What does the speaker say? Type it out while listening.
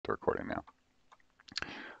recording now.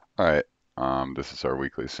 All right. This is our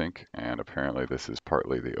weekly sync, and apparently this is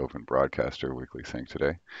partly the Open Broadcaster weekly sync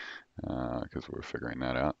today, because we're figuring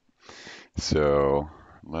that out. So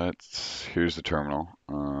here's the terminal,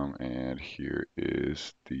 and here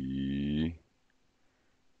is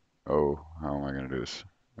how am I going to do this?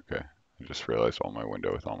 Okay, I just realized all my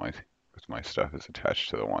window with my stuff is attached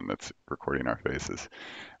to the one that's recording our faces.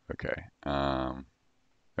 Okay,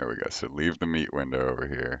 there we go. So leave the meet window over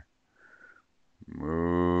here.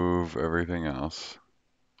 Move everything else.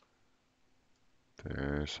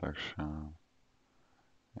 There's section,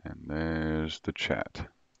 and there's the chat.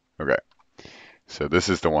 Okay, so this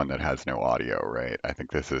is the one that has no audio, right? I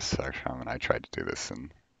think this is section, and I tried to do this,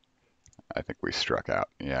 and I think we struck out.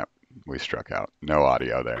 Yeah, we struck out. No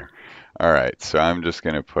audio there. All right, so I'm just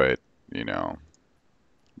gonna put,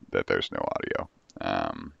 that there's no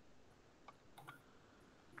audio.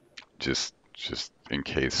 Just in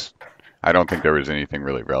case. I don't think there was anything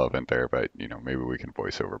really relevant there, but maybe we can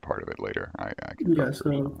voice over part of it later. I can Yeah, filter so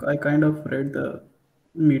some. I kind of read the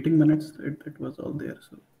meeting minutes. It was all there.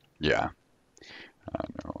 So Yeah,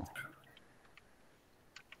 no.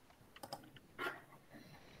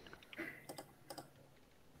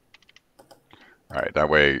 All right, that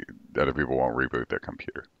way other people won't reboot their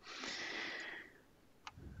computer.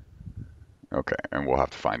 Okay, and we'll have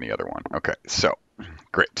to find the other one. Okay, so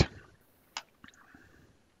great.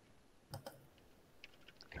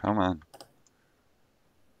 Come on.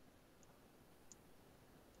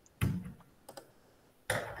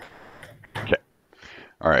 Okay.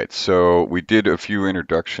 All right, so we did a few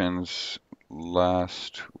introductions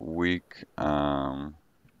last week.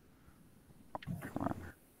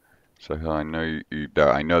 So Hill, I know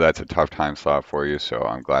I know that's a tough time slot for you, so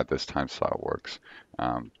I'm glad this time slot works.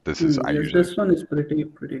 I yes, usually this one is pretty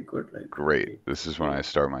good. Like great. pretty This is when I great.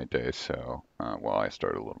 start my day, so well, I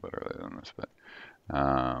start a little bit earlier than this, but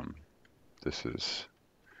this is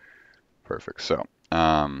perfect. So,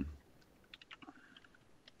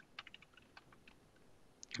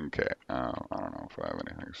 okay, I don't know if I have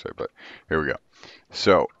anything to say, but here we go.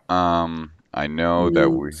 So, I know that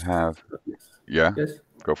we have, Yes. yeah, Yes.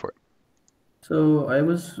 go for it. So I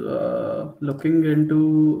was looking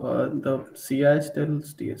into the CI still.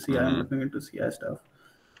 CI, I'm Hmm. looking into CI stuff,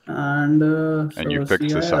 and And you so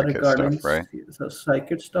fixed the CI scikit regarding stuff, right? so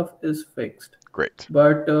scikit stuff is fixed, Great.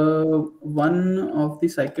 but one of the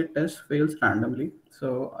scikit tests fails randomly.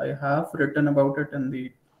 So I have written about it in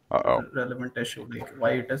the Uh-oh. relevant issue, like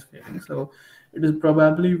why it is failing. So it is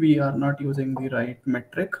probably we are not using the right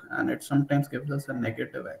metric, and it sometimes gives us a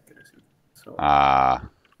negative accuracy. So Ah,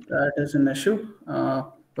 that is an issue.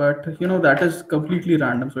 But that is completely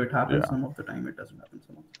random, so it happens yeah. some of the time. It doesn't happen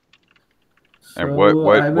some of the time. And what So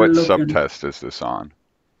what I will what look in. subtest is this on?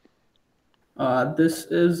 This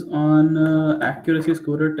is on accuracy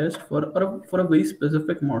scorer test for a very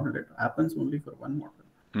specific model. It happens only for one model.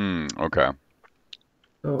 Okay.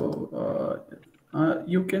 So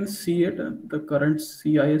you can see it. The current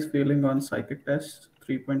CI is failing on psychic test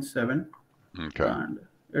 3.7, Okay. and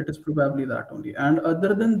it is probably that only. And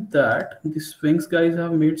other than that, the Sphinx guys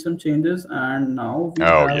have made some changes, and now we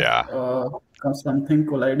Oh have yeah. something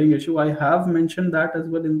colliding issue. I have mentioned that as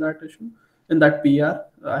well in that issue, in that PR.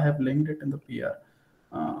 I have linked it in the PR.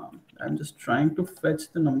 I'm just trying to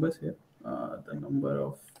fetch the numbers here. The number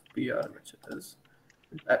of PR which it is.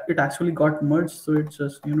 It actually got merged, so it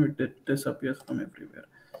just it disappears from everywhere.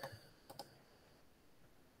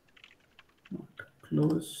 Not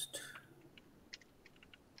closed.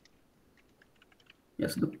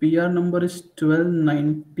 Yes, the PR number is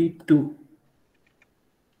 1292.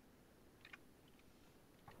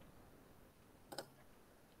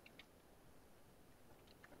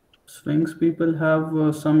 Swings people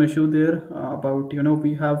have some issue there about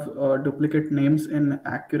we have duplicate names in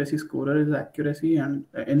accuracy scorer is accuracy and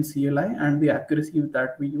in CLI, and the accuracy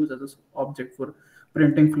that we use as a object for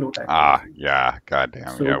printing float Ah, accuracy. yeah.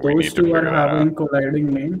 Goddamn. So Yeah, we those need to two are figure that out. having colliding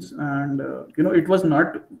names, and it was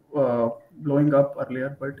not blowing up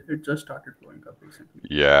earlier, but it just started blowing up recently,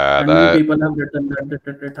 Yeah, and many people have written that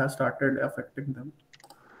it has started affecting them.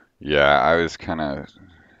 yeah, I was kind of,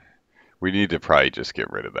 we need to probably just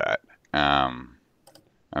get rid of that. Um,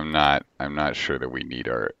 I'm not sure that we need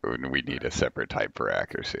a separate type for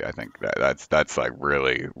accuracy. I think that's like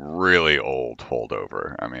really, really old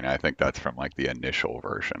holdover. I mean, I think that's from like the initial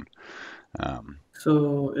version. Um,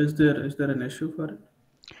 So is there an issue for it?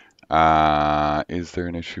 is there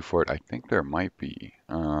an issue for it? I think there might be.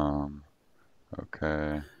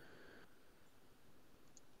 Okay,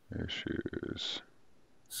 issues.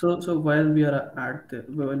 So while we are at the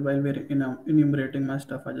while we're enumerating my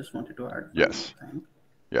stuff, I just wanted to add one more Yes. thing.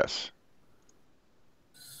 Yes.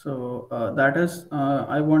 So that is,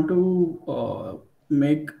 I want to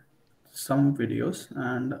make some videos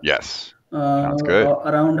and Yes. Sounds good.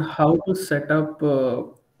 around how to set up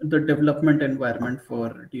the development environment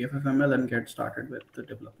for DFFML and get started with the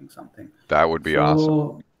developing something. That would be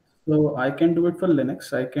awesome. So I can do it for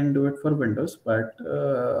Linux, I can do it for Windows, but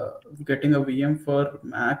getting a VM for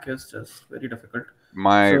Mac is just very difficult.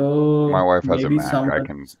 My my So wife has a maybe Mac. someone I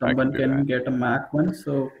can someone do that. can get a Mac one.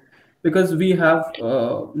 So because we have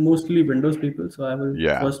mostly Windows people, so I will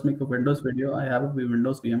Yeah. first make a Windows video. I have a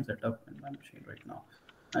Windows VM setup in my machine right now.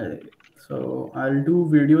 I, so I'll do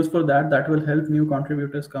videos for that. That will help new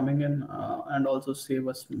contributors coming in and also save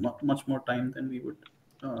us much more time than we would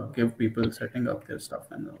give people setting up their stuff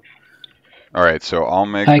and all. All right. So I'll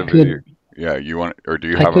make I the video. could, Yeah. You want or do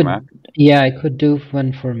you I have a Mac? could, yeah, I could do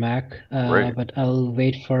one for Mac, Great. but I'll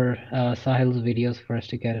wait for Sahil's videos first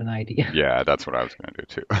to get an idea. Yeah, that's what I was gonna do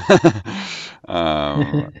too.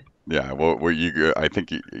 Yeah. Well, I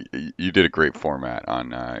think you did a great format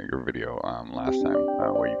on your video last time.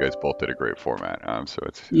 Where you guys both did a great format. So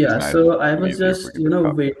it's Yeah, nice so I and was easy if we just, can just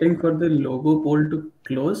copy waiting from it. for the logo poll to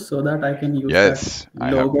close so that I can use that Yes,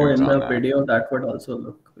 I have logo news in on the that. video. That would also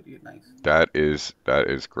look very nice. That is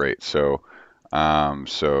great. So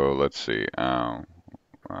let's see.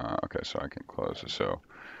 Okay, so I can close it. So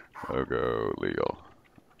logo legal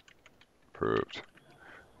approved.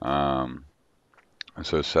 Um,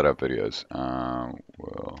 so setup videos.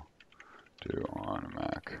 We'll do on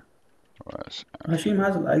Mac OS Hashim after.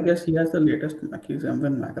 has, I guess he has the latest Mac. He's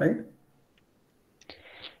M1 Mac, right?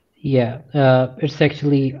 Yeah, it's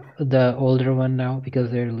actually the older one now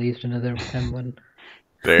because they released another M1.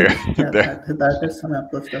 There, Yeah, there. that is some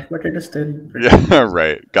Apple stuff, but it is still pretty Yeah, nice.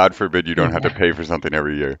 right. God forbid you don't have to Yeah, pay for something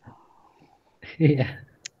every year. yeah.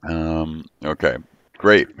 Okay.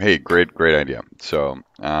 Great. Hey, great idea. So,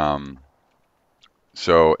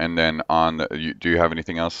 and then do you have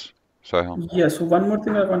anything else, Sahil? Yeah, so one more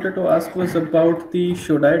thing I wanted to ask was about the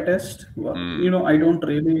should I test? Well, Mm, I don't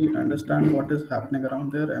really understand what is happening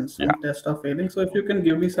around there, and yeah, some tests are failing. So if you can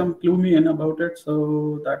give me some clue me in about it,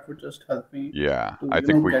 so that would just help me yeah. to, I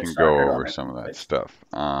think we get can go started on over it some and of that fix. stuff.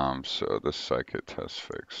 So the scikit test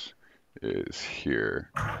fix is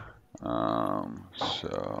here.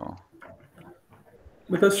 So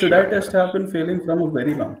Because should should I I test have test? been failing from a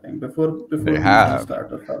very long time before They we even have.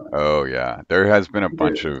 started having. Oh yeah, there has been a They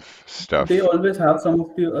bunch of they stuff. always have some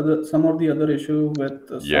of the other issue with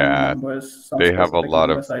some Yeah, numbers, some they have a specific lot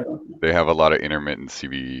of numbers. I don't know. they have a lot of intermittent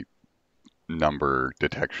CV number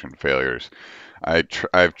detection failures.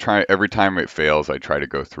 I've tried every time it fails, I try to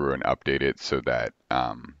go through and update it so that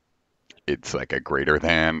it's like a greater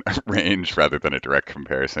than range rather than a direct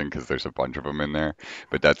comparison because there's a bunch of them in there.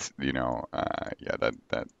 But that's yeah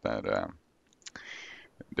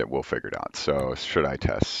that we'll figure it out. So should I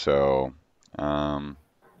test? So um,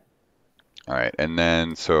 all right, and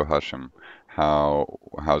then so Hashem,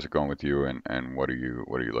 how's it going with you and what are you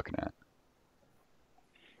looking at?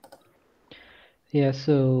 Yeah,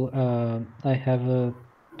 so I have a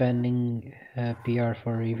pending PR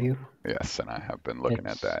for review. Yes, and I have been looking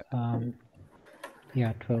at It's that.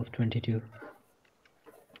 yeah, 1222.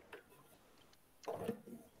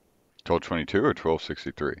 1222 or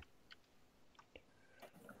 1263?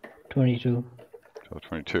 22.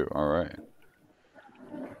 1222. All right.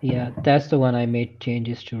 Yeah, that's the one I made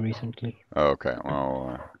changes to recently. Oh, okay.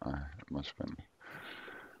 Well, it must have been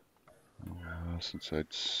since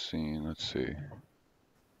I'd seen. Let's see.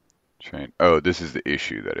 Change. Oh, this is the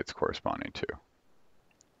issue that it's corresponding to.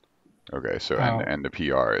 Okay. So and Oh, and the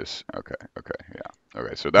PR is okay. Okay. Yeah.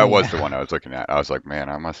 Okay. So that was the yeah. one I was looking at. I was like, man,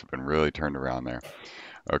 I must have been really turned around there.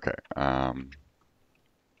 Okay.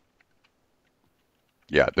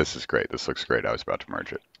 Yeah. This is great. This looks great. I was about to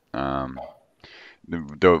merge it. Um,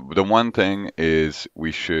 the one thing is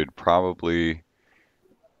we should probably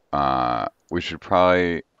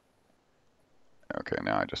okay,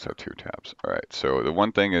 now I just have two tabs. All right. So the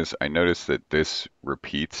one thing is I noticed that this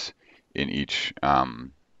repeats in each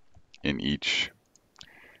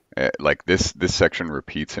like this section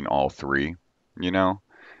repeats in all three, you know,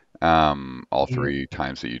 all Yeah. three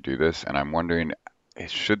times that you do this, and I'm wondering,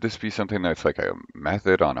 should this be something that's like a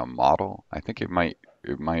method on a model? I think it might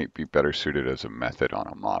be better suited as a method on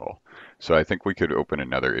a model. So I think we could open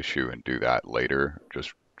another issue and do that later.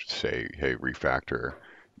 Just say, hey, refactor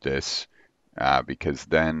this, because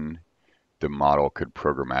then the model could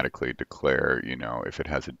programmatically declare, if it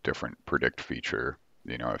has a different predict feature,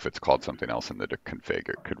 if it's called something else in the config,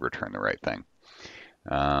 it could return the right thing.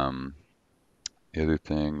 Um, the other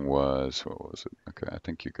thing was, what was it? Okay, I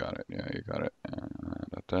think you got it. Yeah, you got it.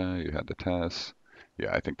 You had the test.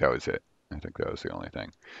 Yeah, I think that was it. I think that was the only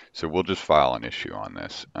thing. So we'll just file an issue on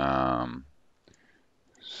this.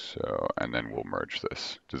 And then we'll merge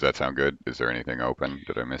this. Does that sound good? Is there anything open?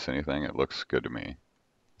 Did I miss anything? It looks good to me,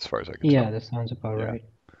 as far as I can Yeah, tell. that sounds about Yeah. right.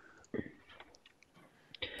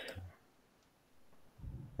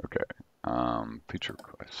 Okay. Feature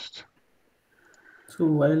request. So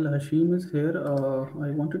while Hashim is here,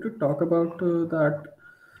 I wanted to talk about that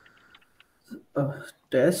uh,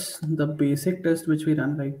 test, the basic test which we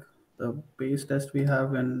run, like the base test we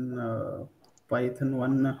have in Python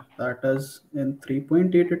 1, that is in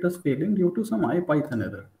 3.8, it is failing due to some IPython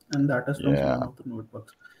error, and that is from some Yeah. of the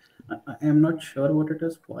notebooks. I am not sure what it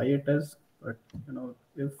is, why it is, but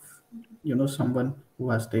if someone who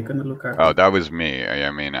has taken a look at Oh, it. that was me. I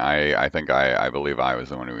mean, I think I believe I was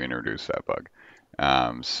the one who introduced that bug.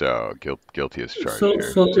 So guilty as charged So,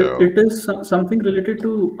 here. so it, So it is something related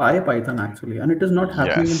to IPython actually, and it is not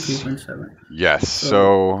happening in yes, 3.7. yes. So,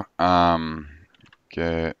 So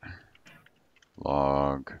get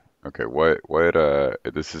log. Okay, what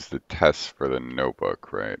this is the test for the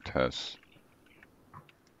notebook, right? Test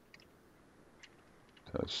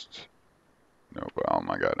notebook. Oh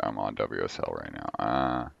my God, I'm on WSL right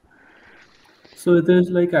now. so it is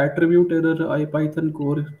like attribute error. IPython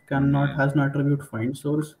core cannot Mhm. has an attribute find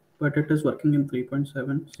source, but it is working in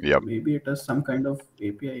 3.7. So Yep. maybe it has some kind of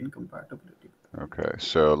API incompatibility. Okay,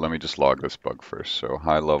 so let me just log this bug first. So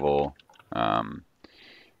high level um,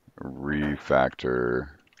 refactor,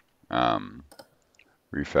 um,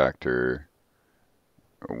 refactor.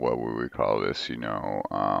 What would we call this?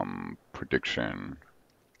 Prediction,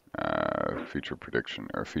 feature prediction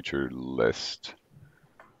or feature list.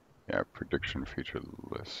 Yeah, prediction feature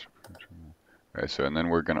list. Okay, so and then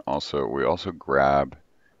we also grab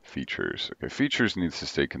features. Okay, features needs to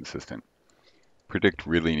stay consistent. Predict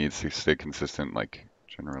really needs to stay consistent, like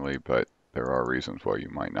generally, but there are reasons why you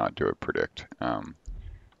might not do a predict.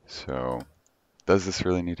 So does this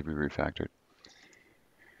really need to be refactored?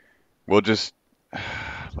 We'll just,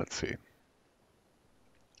 let's see.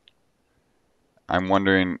 I'm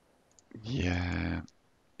wondering, yeah,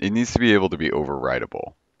 it needs to be able to be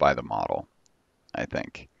overridable by the model, I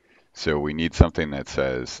think. So we need something that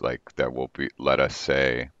says like that will be let us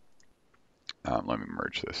say. Let me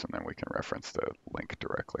merge this and then we can reference the link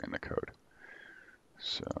directly in the code.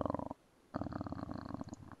 So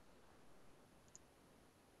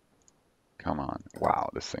come on. Wow,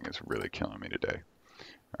 this thing is really killing me today.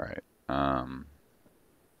 All right.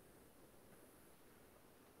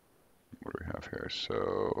 What do we have here?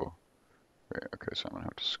 So, wait, okay, so I'm gonna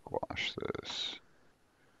have to squash this.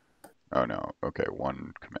 Oh no, okay,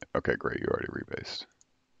 one commit. Okay, great, you already rebased.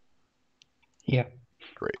 Yeah.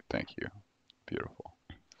 Great, thank you. Beautiful.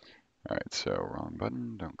 All right, so wrong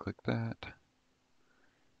button, don't click that.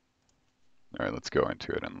 All right, let's go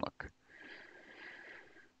into it and look.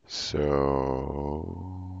 So,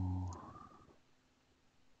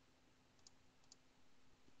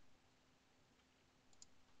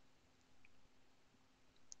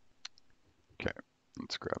 okay,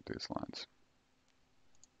 let's grab these lines.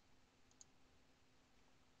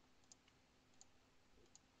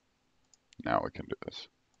 Now we can do this.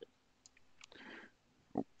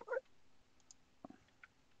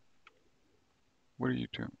 What are you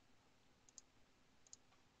doing?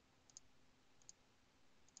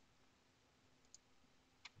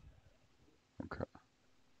 Okay.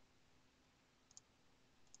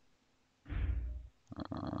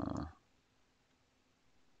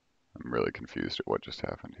 I'm really confused at what just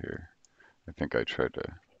happened here. I think I tried to,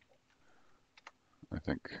 I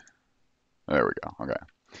think, there we go,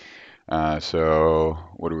 okay. So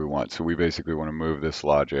what do we want? So we basically want to move this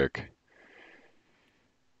logic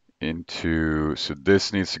into, so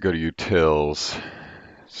this needs to go to utils.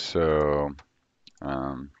 So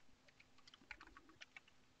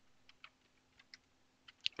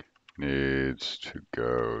needs to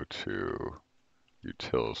go to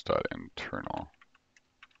utils.internal.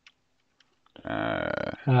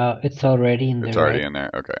 It's already in It's there, already right? in there.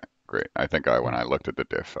 Okay, great. I think when I looked at the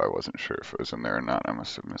diff, I wasn't sure if it was in there or not. I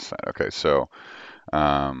must have missed that. Okay, so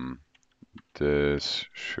this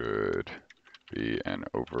should be an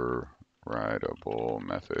overridable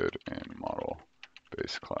method in model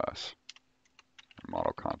base class,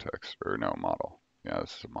 model context, or no, model. Yeah,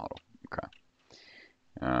 this is a model. Okay.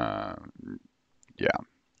 Yeah.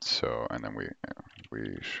 So, and then we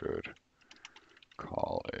should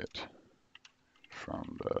call it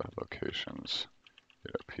from the locations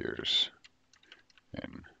it appears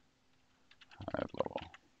in high level.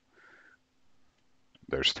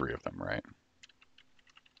 There's three of them, right?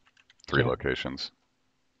 Three Yeah. locations.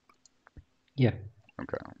 Yeah.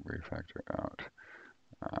 Okay. Refactor out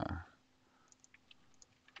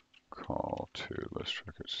to list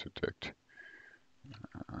records to dict.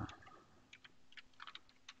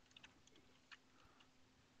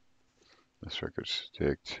 List records to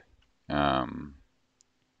dict.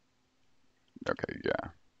 Okay, yeah.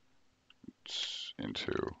 It's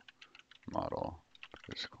into model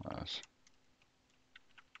this class.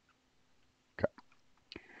 Okay.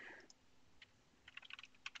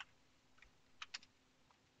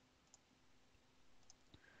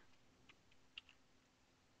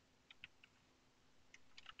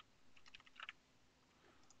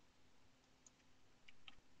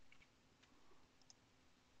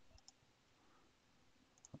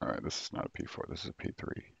 All right, this is not a P4, this is a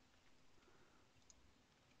P3.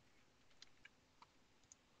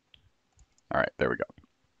 All right, there we go.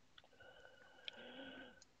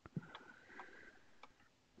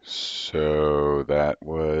 So that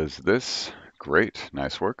was this. Great,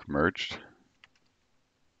 nice work. Merged.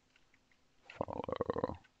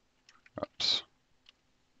 Follow ups.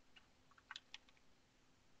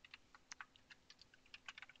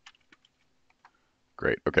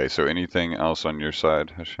 Great. Okay, so anything else on your side,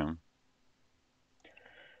 Hashem?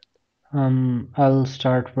 I'll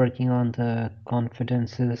start working on the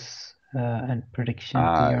confidences and prediction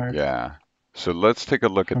PR Yeah. So let's take a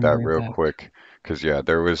look at from that way real back. quick, because yeah,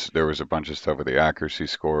 there was a bunch of stuff with the accuracy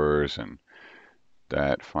scores and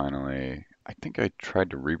that finally. I think I tried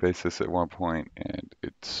to rebase this at one point, and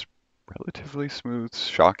it's relatively smooth,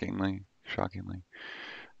 shockingly.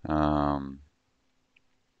 Um,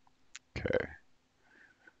 okay.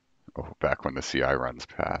 Oh, back when the CI runs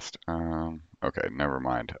past. Okay, never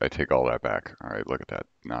mind. I take all that back. All right, look at that.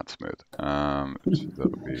 Not smooth. So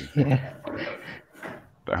that'll be, Yeah.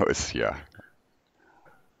 that was, yeah.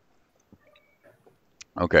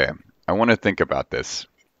 Okay, I want to think about this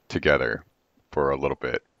together for a little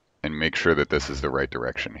bit and make sure that this is the right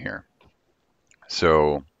direction here.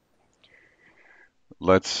 So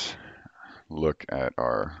let's look at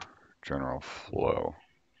our general flow,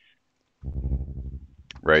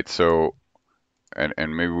 right? So, and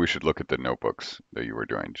maybe we should look at the notebooks that you were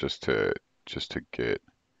doing just to get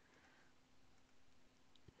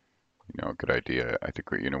a good idea. I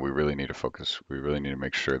think we really need to focus. We really need to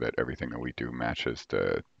make sure that everything that we do matches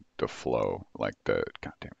the flow, like God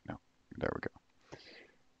damn it, no. There we go.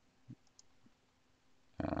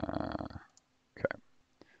 Okay.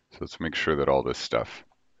 So let's make sure that all this stuff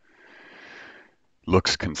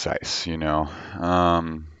looks concise.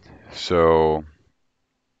 So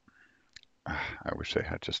I wish they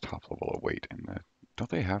had just top level await in the, don't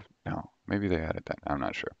they have, no, maybe they added that. I'm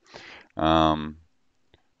not sure. Um,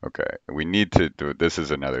 okay. We need to do, this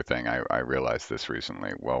is another thing. I realized this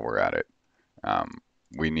recently while we're at it. Um,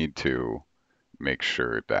 we need to make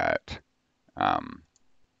sure that um,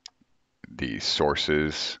 the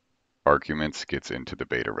sources arguments gets into the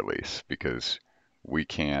beta release because we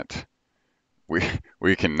can't we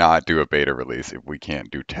we cannot do a beta release if we can't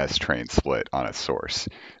do test train split on a source.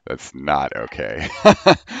 That's not okay.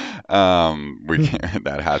 We can't,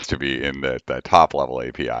 that has to be in the top level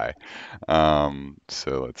API.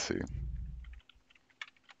 So let's see.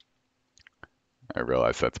 I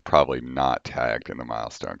realize that's probably not tagged in the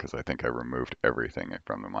milestone because I think I removed everything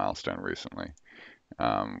from the milestone recently.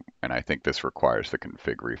 And I think this requires the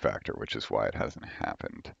config refactor, which is why it hasn't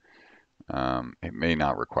happened. It may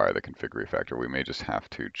not require the config refactor. We may just have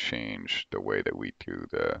to change the way that we do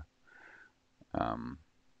the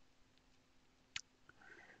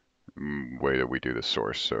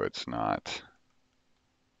source, so it's not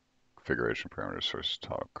configuration parameter source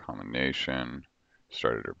toggle combination,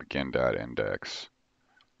 started or begin dot index.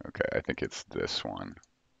 Okay, I think it's this one.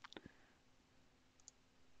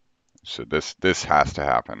 So this has to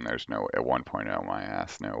happen. There's no at 1.0 my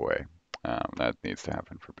ass, no way. That needs to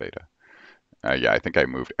happen for beta. Yeah, I think I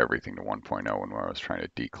moved everything to 1.0 when I was trying to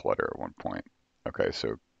declutter at one point. Okay,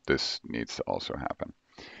 so this needs to also happen.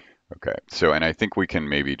 Okay, so and I think we can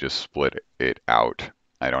maybe just split it out.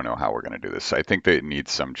 I don't know how we're going to do this. I think that it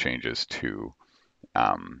needs some changes to.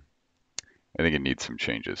 I think it needs some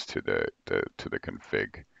changes to the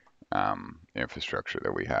config infrastructure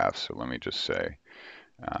that we have. So let me just say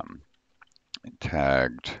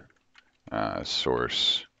tagged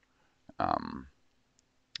source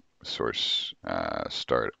source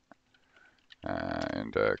start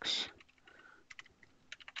index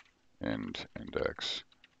end index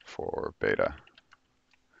for beta.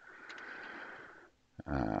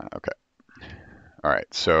 Okay. All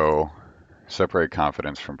right. So separate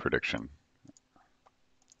confidence from prediction.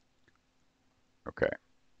 Okay.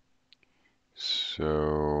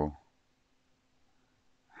 So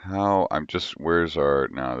where's our,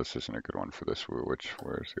 no, this isn't a good one for this.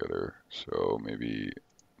 Where's the other? So maybe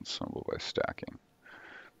assemble by stacking.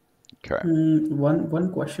 Okay.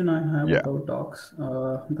 One question I have Yeah. about docs,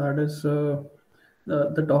 that is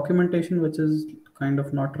the documentation which is kind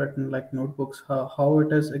of not written like notebooks, how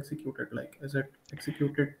it is executed, like is it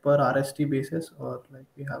executed per RST basis, or like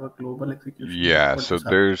we have a global execution, like Yeah, what so is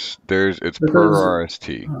happening? it's per Because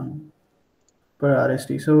RST. per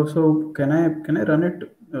RST, so can I run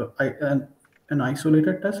it an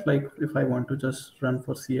isolated test, like if I want to just run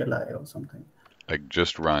for CLI or something? Like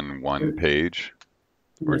just run one page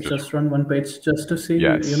or Yes, just run one page just to see.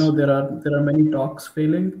 yes. There are many docs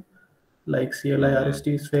failing, like CLI Hmm.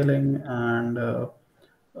 RST is failing, and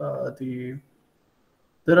the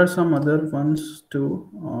there are some other ones too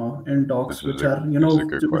in docs which are This is a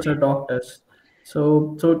good which are question. doc tests.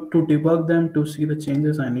 So to debug them, to see the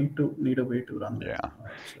changes, I need a way to run them. Yeah.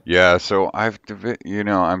 So Yeah, so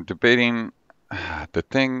I'm debating the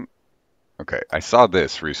thing. Okay, I saw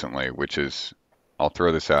this recently, which is, I'll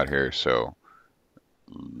throw this out here. So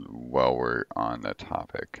while we're on the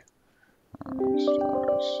topic,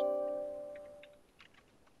 stars.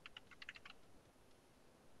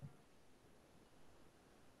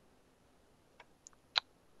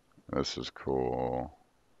 This is cool.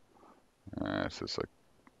 This is like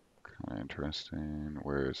kind of interesting.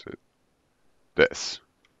 Where is it? This.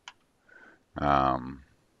 Um,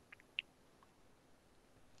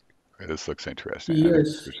 this looks interesting. I think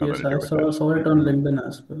yes, there's something yes, to do I with this. saw it on LinkedIn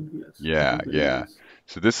as well. Yes, that Yeah, is very yeah. nice.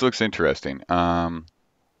 So this looks interesting.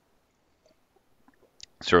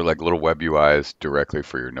 Sort of like little web UIs directly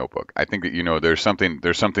for your notebook. I think that there's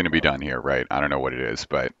something to be done here, right? I don't know what it is,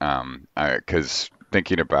 but because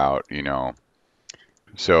thinking about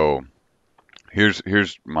so here's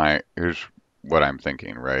what I'm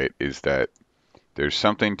thinking, right? Is that there's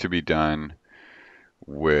something to be done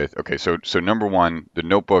with okay, so number one, the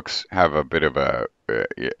notebooks have a bit of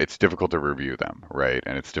it's difficult to review them, right?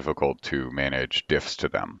 And it's difficult to manage diffs to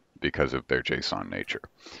them because of their JSON nature,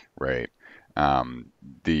 right? Um,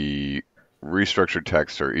 the restructured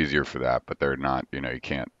texts are easier for that, but they're not, you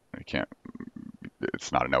can't,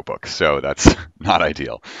 it's not a notebook, so that's not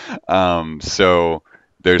ideal. So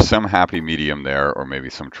there's some happy medium there, or maybe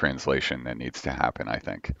some translation that needs to happen, I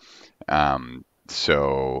think.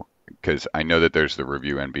 So, because I know that there's the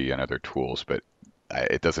review NB and other tools, but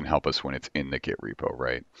it doesn't help us when it's in the Git repo,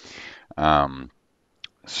 right? Um,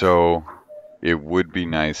 so it would be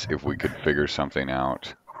nice if we could figure something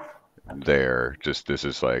out there. Just this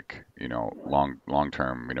is like, long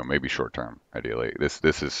term, maybe short term, ideally.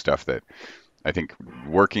 This is stuff that I think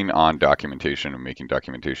working on documentation and making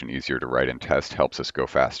documentation easier to write and test helps us go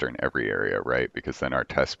faster in every area, right? Because then our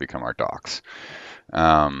tests become our docs.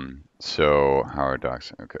 So how are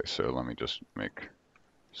docs? Okay, so let me just make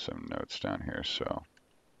some notes down here. So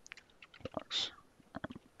docs.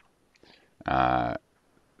 Uh,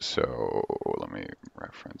 so let me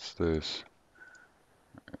reference this.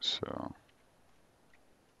 So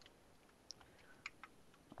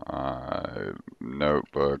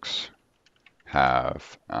notebooks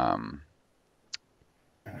have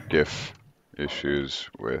diff issues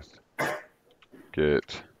with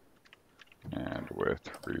Git and with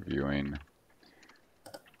reviewing.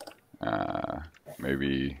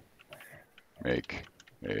 Maybe make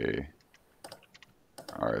a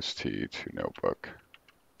RST to notebook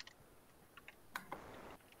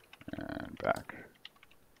and back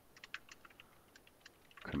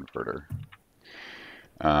converter.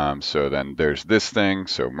 So then there's this thing.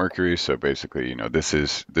 So Mercury. So basically,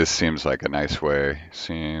 this seems like a nice way.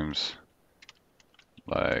 Seems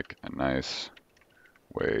like a nice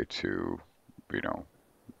way to, you know,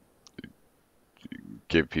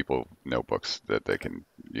 give people notebooks that they can,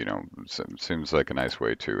 seems like a nice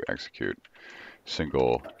way to execute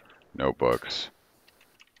single notebooks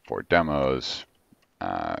for demos,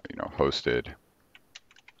 hosted.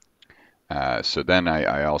 So then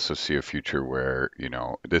I also see a future where,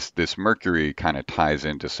 this Mercury kind of ties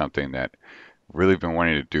into something that really been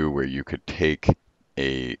wanting to do where you could take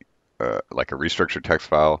a like a restructured text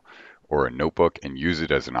file or a notebook and use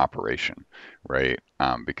it as an operation, right?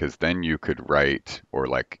 Because then you could write or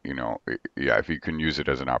like, yeah, if you can use it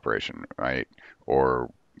as an operation, right?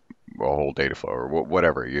 Or a whole data flow or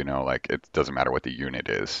whatever, like it doesn't matter what the unit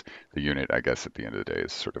is. The unit, I guess, at the end of the day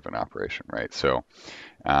is sort of an operation, right? So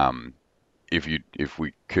um, if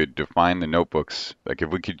we could define the notebooks, like if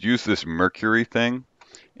we could use this Mercury thing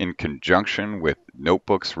in conjunction with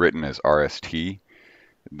notebooks written as RST,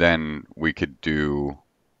 then we could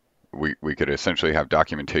essentially have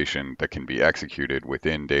documentation that can be executed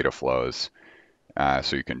within data flows.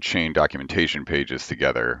 So you can chain documentation pages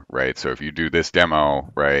together, right? So if you do this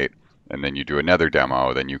demo, right, and then you do another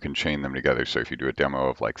demo, then you can chain them together. So if you do a demo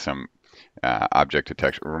of like some object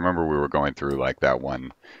detection, remember we were going through like that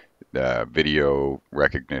one video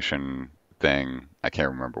recognition thing. I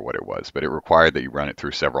can't remember what it was, but it required that you run it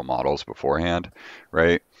through several models beforehand,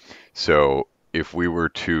 right? So if we were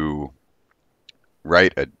to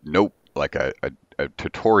write a note like a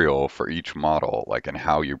tutorial for each model, like in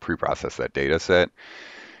how you pre-process that data set,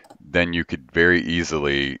 then you could very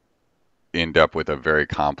easily end up with a very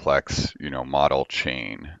complex, model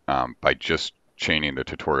chain by just chaining the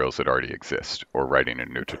tutorials that already exist or writing a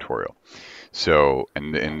new tutorial. So,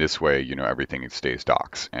 and in this way, everything stays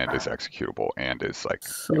docs and is executable and is like.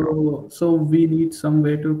 So we need some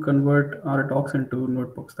way to convert our docs into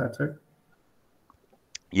notebooks. That's it.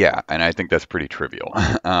 Yeah, and I think that's pretty trivial.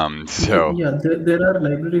 So yeah, there are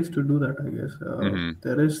libraries to do that, I guess.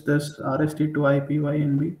 There is this RST to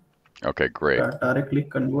IPYNB. Okay, great. That directly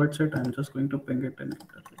converts it. I'm just going to ping it in.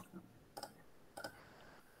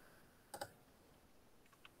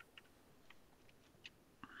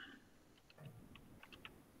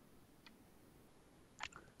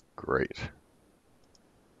 Great.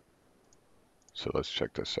 So let's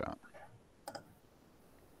check this out.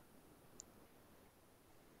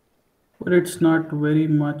 But it's not very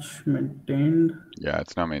much maintained. Yeah,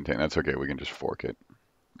 it's not maintained. That's okay. We can just fork it.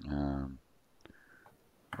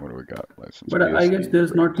 What do we got? License but BSD, I guess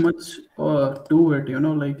there's great. not much to it,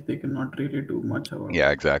 like they cannot really do much about it.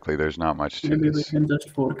 Yeah, exactly. There's not much to Maybe this. we can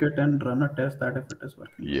just fork it and run a test that if it is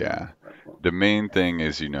working. Yeah. The main thing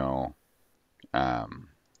is, the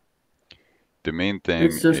main thing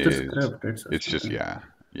it's just is, a script. It's just,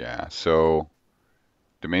 yeah. So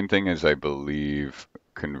the main thing is, I believe,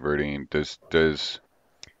 converting, do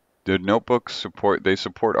notebooks support, they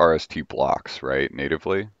support RST blocks, right,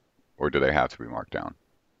 natively? Or do they have to be markdown?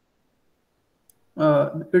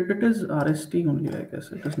 It is RST only, I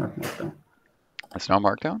guess. It is not markdown. It's not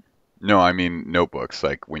markdown? No, I mean notebooks.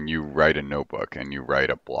 Like when you write a notebook and you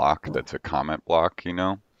write a block that's a comment block,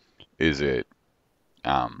 is it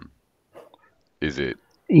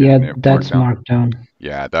Yeah, that's markdown.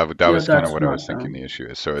 Yeah, that was kind of what I was thinking the issue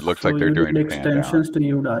is. So it looks like they're doing you need extensions to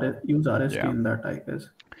use RST in that, I guess.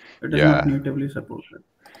 It is not natively supported.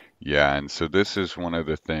 Yeah, and so this is one of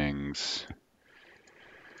the things.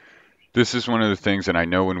 And I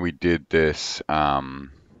know when we did this, now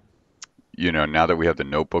that we have the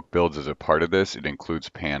notebook builds as a part of this, it includes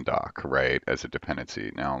Pandoc, right, as a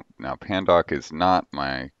dependency. Now Pandoc is not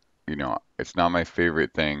my, it's not my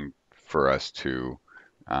favorite thing for us to.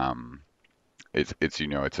 It's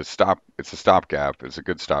a stopgap. It's a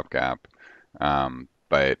good stopgap,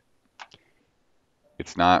 but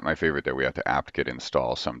it's not my favorite that we have to apt-get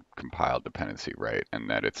install some compiled dependency, right? And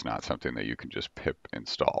that it's not something that you can just pip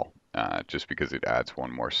install, just because it adds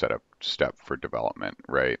one more setup step for development,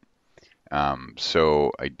 right?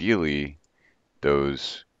 So ideally,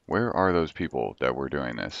 where are those people that were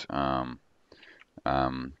doing this?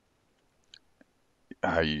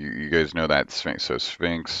 You guys know that Sphinx. So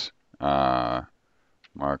Sphinx, Markdown,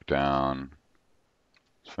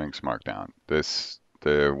 Sphinx Markdown.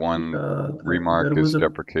 The one remark is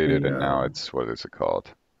deprecated, and now it's, what is it called?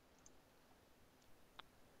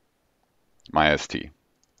 MyST.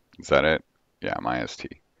 Is that it? Yeah, MyST.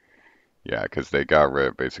 Yeah, because they got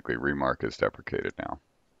rid, basically remark is deprecated now.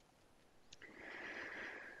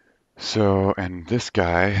 So, and this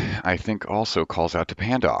guy, I think, also calls out to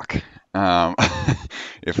Pandoc,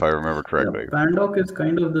 if I remember correctly. Yeah, Pandoc is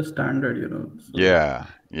kind of the standard, So yeah,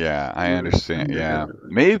 I understand. Yeah,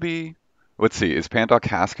 maybe. Let's see. Is Pandoc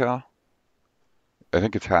Haskell? I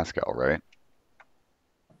think it's Haskell, right?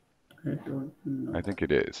 I don't know. I think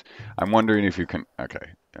it is. I'm wondering if you can.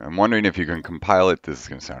 Okay. I'm wondering if you can compile it. This is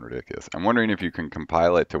going to sound ridiculous. I'm wondering if you can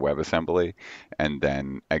compile it to WebAssembly and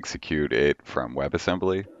then execute it from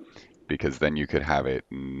WebAssembly, because then you could have it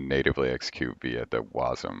natively execute via the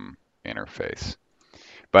WASM interface.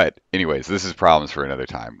 But anyways, this is problems for another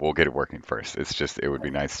time. We'll get it working first. It's just, it would be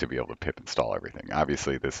nice to be able to pip install everything.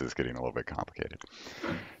 Obviously, this is getting a little bit complicated.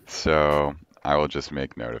 So I will just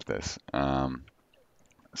make note of this. Where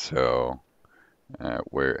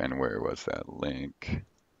was that link?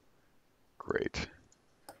 Great.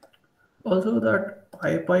 Also, that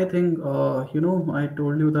PyPy thing, I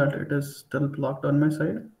told you that it is still blocked on my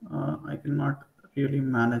side. I cannot really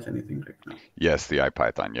manage anything right now. Yes, the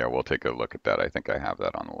IPython. Yeah, we'll take a look at that. I think I have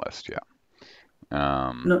that on the list. Yeah.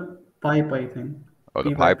 No, PyPy thing. Oh, the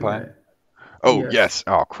PyPy? Oh, yes.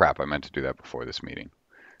 Oh, crap. I meant to do that before this meeting.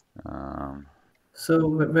 So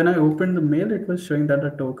when I opened the mail, it was showing that the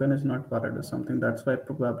token is not valid or something. That's why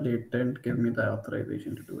probably it didn't give me the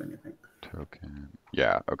authorization to do anything. Token.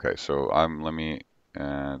 Yeah. Okay. So let me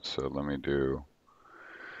And so let me do.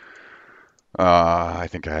 I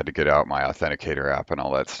think I had to get out my Authenticator app and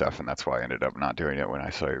all that stuff, and that's why I ended up not doing it when I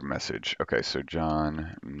saw your message. Okay, so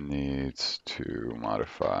John needs to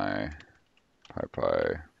modify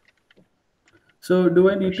PyPy So do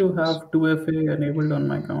I need to permissions. have 2FA enabled on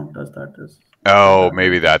my account as is Oh, that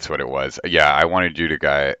maybe what the that's what it was. Yeah, I wanted you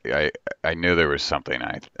to I knew there was something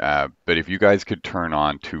but if you guys could turn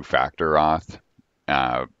on two-factor auth,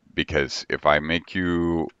 uh, because if I make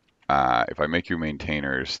you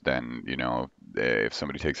maintainers, then if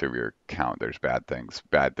somebody takes over your account, there's bad things.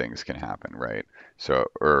 Bad things can happen, right? So,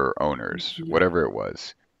 or owners, yeah. whatever it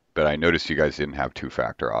was. But I noticed you guys didn't have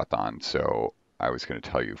two-factor auth on, so I was going to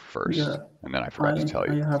tell you Yeah, first, and then I forgot to I tell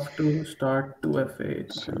I you. have to start 2FA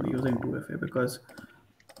So, and using 2FA because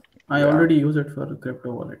I yeah. already use it for the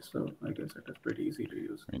crypto wallet, so I guess it is pretty easy to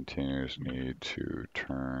use. Maintainers need to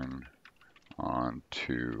turn on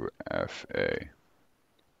 2FA.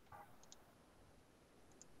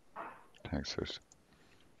 Texas.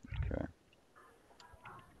 Okay.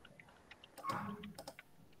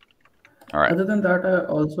 All right. Other than that, I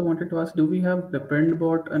also wanted to ask, do we have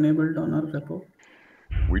Dependbot enabled on our repo?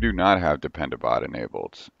 We do not have Dependabot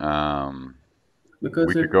enabled. We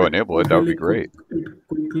Because could it, go it enable it. That would be really quick, great. it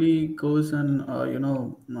quickly goes and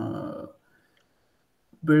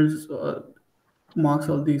builds marks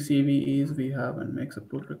all the CVEs we have and makes a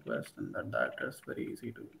pull request, and that is very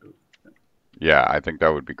easy to do. Yeah, I think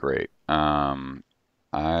that would be great.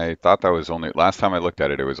 I thought that was only last time I looked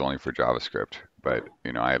at it, it was only for JavaScript, but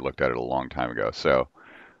I looked at it a long time ago. So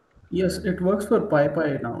Yes, it works for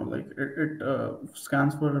PyPy now. Like it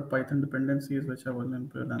scans for Python dependencies which are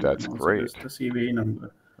vulnerable, and then that's also great. just the CVE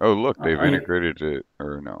number. Oh, look, they've I integrated it,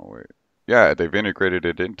 or no, wait. Yeah, they've integrated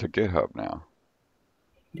it into GitHub now.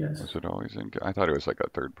 Was Yes, it always in? I thought it was like a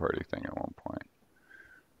third-party thing at one point.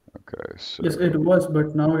 Okay, yes, it so was,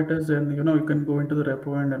 but now it is, and you can go into the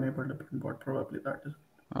repo and enable Dependbot. Probably that is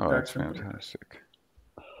oh, that that's simple it is. fantastic.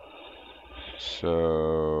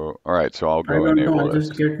 So, all right, so I'll I go don't know. I enable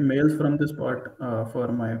just this. get mails from this bot for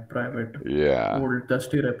my private Yeah. old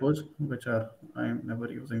dusty repos, which are I'm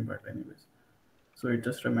never using, but anyways. So it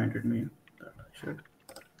just reminded me that I should.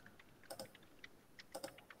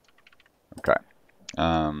 Okay.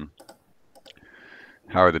 Um,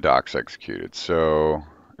 how are the docs executed? So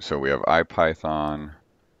we have IPython,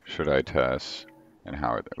 should I test, and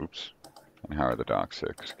how are the docs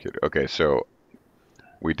executed? Okay, so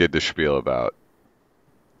we did the spiel about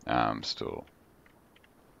still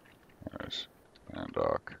there's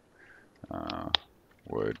doc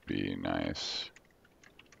would be nice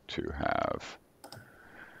to have.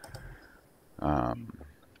 Um,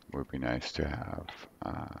 would be nice to have.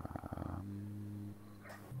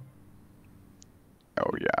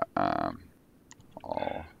 Oh yeah,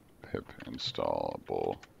 all pip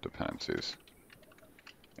installable dependencies.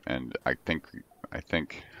 And I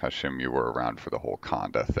think Hashim, you were around for the whole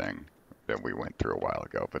Conda thing that we went through a while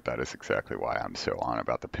ago, but that is exactly why I'm so on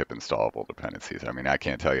about the pip installable dependencies. I mean, I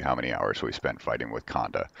can't tell you how many hours we spent fighting with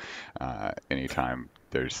Conda. Anytime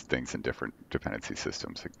there's things in different dependency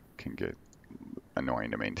systems, it can get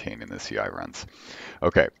annoying to maintain in the CI runs.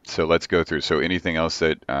 Okay, so let's go through. So anything else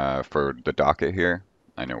that for the docket here?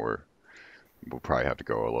 I know we'll probably have to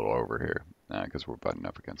go a little over here because we're butting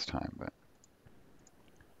up against time, but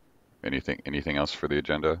anything else for the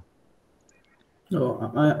agenda?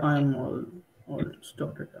 No, I'm all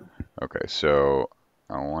started down. Okay, so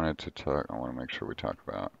I want to make sure we talk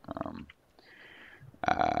about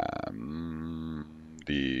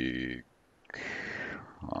the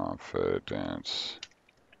confidence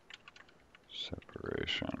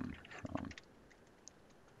separation from.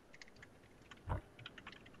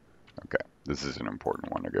 Okay, this is an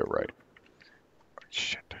important one to go right.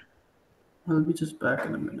 Shit. I'll be just back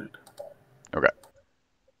in a minute. Okay.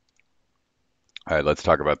 All right, let's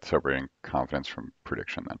talk about separating confidence from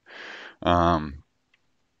prediction then.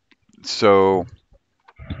 So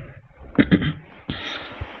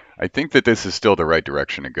I think that this is still the right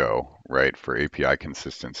direction to go, right, for API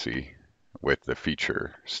consistency with the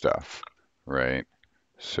feature stuff, right?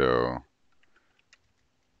 So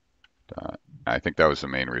I think that was the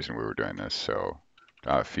main reason we were doing this. So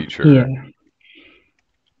feature Yeah.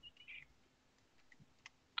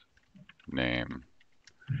 name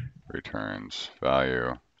returns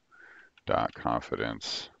value dot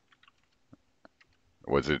confidence.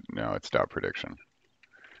 Was it? No, it's dot prediction.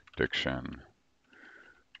 Prediction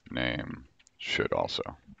name should also.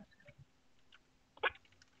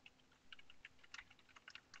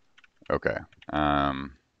 Okay.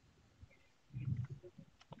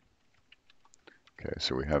 Okay. Okay,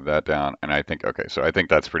 so we have that down, and I think, okay, so I think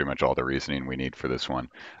that's pretty much all the reasoning we need for this one.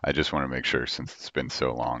 I just want to make sure since it's been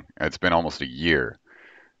so long. It's been almost a year.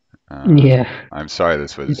 Yeah, I'm sorry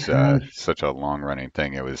this it was has. such a long running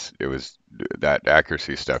thing. It was that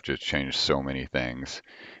accuracy stuff just changed so many things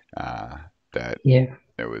uh, that Yeah.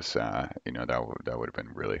 it was, that would have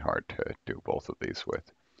been really hard to do both of these with.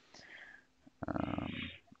 Um,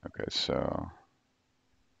 okay, so.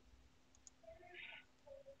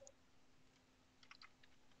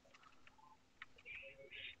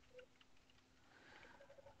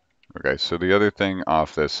 Okay, so the other thing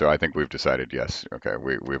off this, so I think we've decided, yes, okay,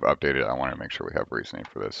 we've updated. I want to make sure we have reasoning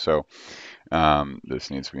for this. So this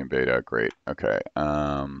needs to be in beta. Great. Okay.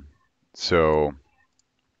 So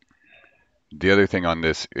the other thing on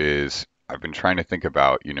this is I've been trying to think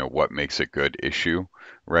about, what makes a good issue,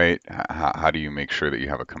 right? How do you make sure that you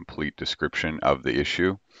have a complete description of the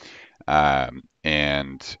issue?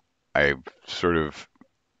 And I've sort of,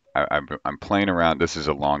 I'm playing around. This is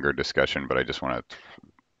a longer discussion, but I just want to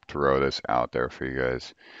throw this out there for you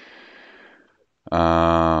guys.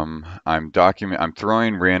 I'm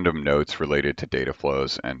throwing random notes related to data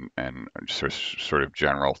flows and sort of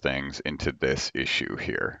general things into this issue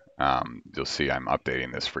here. You'll see I'm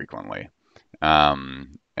updating this frequently.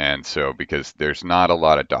 And so because there's not a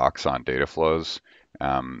lot of docs on data flows,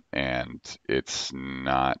 and it's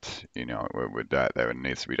not, with that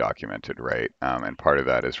needs to be documented, right? And part of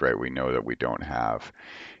that is, right, we know that we don't have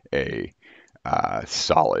a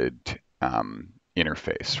solid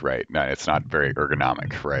interface, right? No, it's not very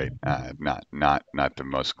ergonomic, right? Not the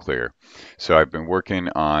most clear. So I've been working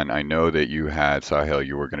on. I know that you had Sahil.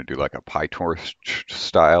 You were going to do like a PyTorch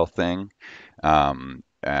style thing.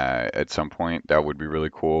 At some point, that would be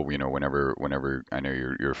really cool. Whenever I know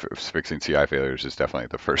you're fixing CI failures is definitely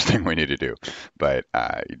the first thing we need to do. But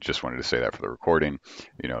just wanted to say that for the recording.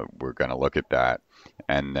 We're going to look at that,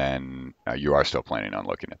 and then you are still planning on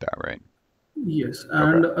looking at that, right? Yes, Okay.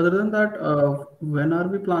 and other than that, when are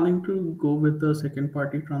we planning to go with the second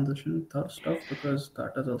party transition stuff? Because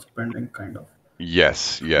that is also pending kind of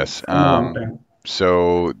Yes, yes. from a long time.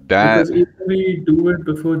 So that, Because either we do it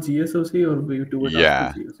before GSOC or we do it after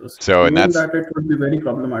yeah. GSOC. So, and Doing that's, that, it would be very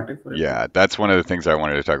problematic for yeah, everyone. that's one of the things I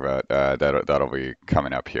wanted to talk about. That'll be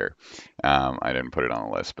coming up here. I didn't put it on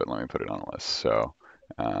the list, but let me put it on the list.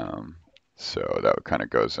 Um, so that kind of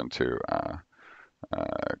goes into uh,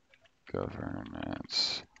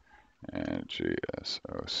 governance and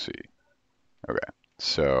GSOC. Okay.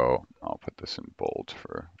 So I'll put this in bold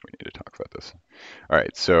for we need to talk about this. All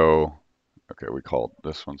right. So, okay, we called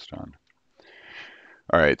this one's done.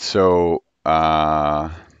 All right. So,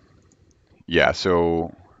 yeah.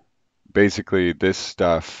 So basically, this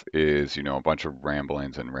stuff is, a bunch of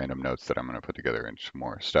ramblings and random notes that I'm going to put together into some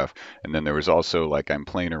more stuff. And then there was also like I'm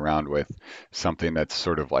playing around with something that's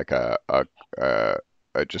sort of like a,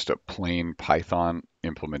 just a plain Python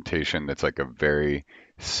implementation that's like a very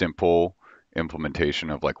simple implementation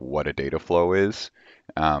of like what a data flow is.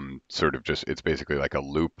 Sort of just it's basically like a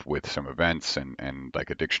loop with some events and like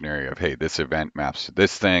a dictionary of, hey, this event maps to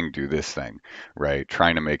this thing, do this thing, right?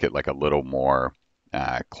 Trying to make it like a little more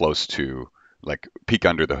close to like peek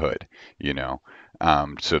under the hood,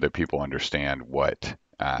 so that people understand what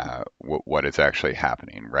is actually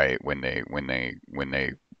happening, right? When they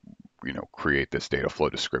create this data flow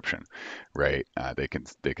description, right? They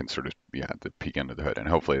can sort of the peek under the hood, and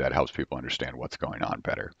hopefully that helps people understand what's going on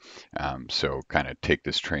better. So kind of take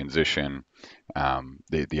this transition.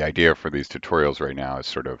 The idea for these tutorials right now is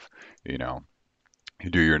sort of you know you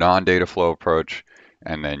do your non-data flow approach,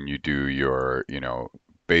 and then you do your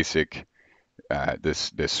basic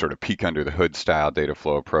this sort of peek under the hood style data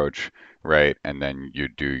flow approach, right? And then you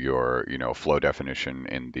do your flow definition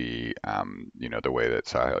in the way that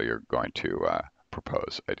Sahil you're going to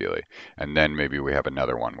propose ideally, and then maybe we have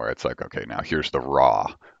another one where it's like, okay, now here's the raw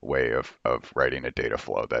way of writing a data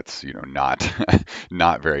flow that's not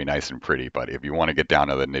not very nice and pretty, but if you want to get down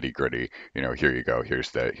to the nitty gritty, here you go,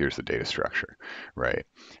 here's the data structure, right?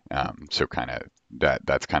 So kind of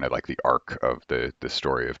that's kind of like the arc of the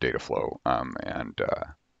story of data flow,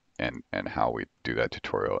 and how we do that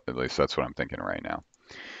tutorial. At least that's what I'm thinking right now.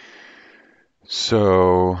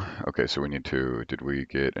 So okay, so we need to did we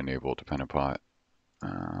get enable Dependabot?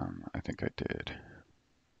 I think I did.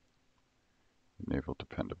 Enable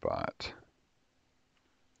Dependabot.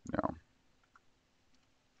 No.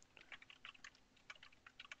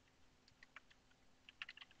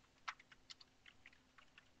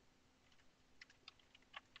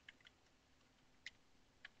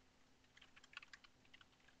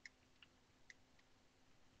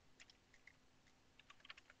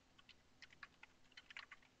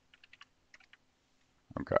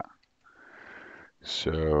 Okay.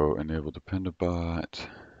 So enable Dependabot,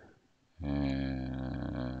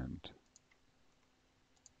 and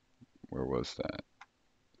where was that?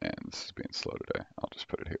 And this is being slow today. I'll just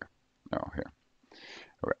put it here. No, here.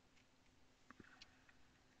 Okay.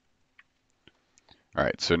 All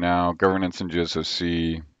right, so now governance in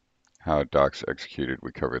GSOC, how docs executed.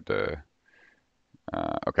 We covered the,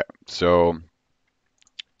 okay, so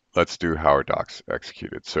let's do how are docs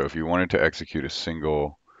executed. So if you wanted to execute a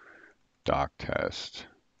single doc test,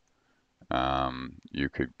 you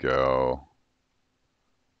could go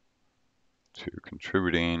to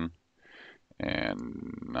contributing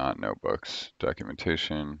and not notebooks,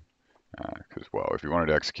 documentation, because, well, if you wanted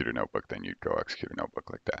to execute a notebook, then you'd go execute a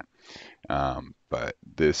notebook like that. But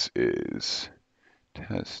this is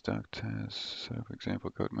test, doc test, set up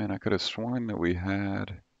example code. Man, I could have sworn that we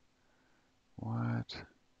had, what?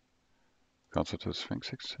 Console to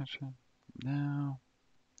Sphinx extension? No.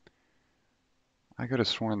 I could have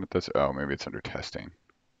sworn that this, oh, maybe it's under testing.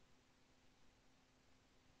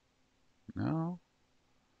 No?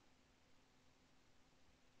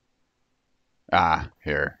 Ah,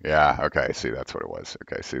 here. Yeah, okay. See, that's what it was.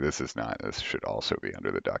 Okay, see, this is not, this should also be under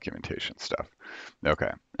the documentation stuff.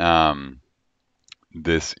 Okay.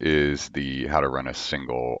 This is the how to run a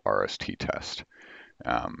single RST test.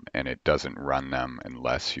 And it doesn't run them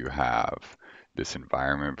unless you have this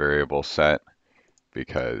environment variable set,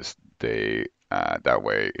 because they, that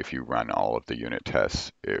way, if you run all of the unit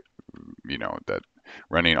tests, that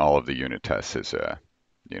running all of the unit tests is it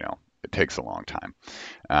takes a long time.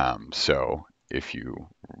 So if you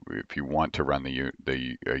want to run a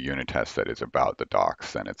unit test that is about the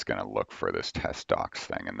docs, then it's going to look for this test docs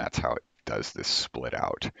thing, and that's how it does this split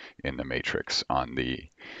out in the matrix on the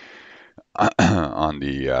on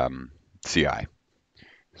the CI.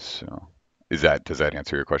 So does that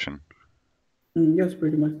answer your question? Yes,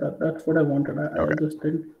 pretty much that's what I wanted. I Okay. just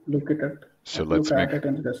didn't look at it. So Look at it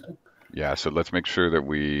in testing. Yeah, so let's make sure that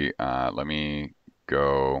we let me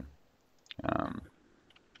go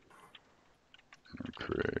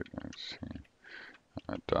create, let's see,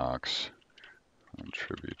 docs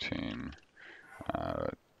contributing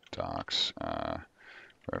docs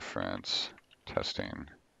reference testing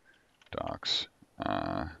docs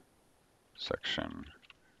section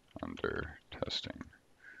under testing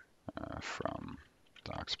from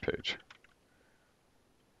docs page.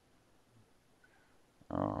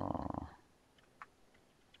 Oh.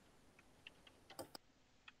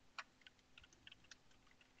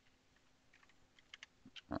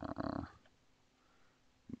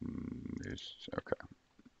 Okay.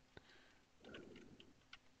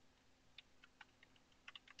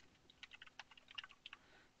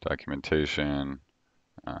 Documentation.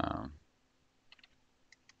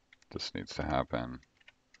 This needs to happen.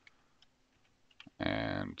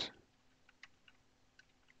 And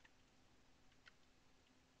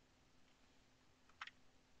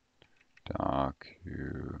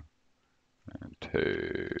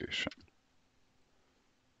documentation.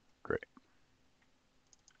 Great.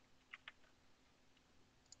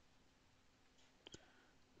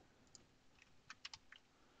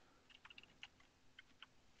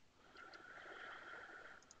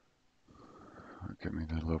 Give me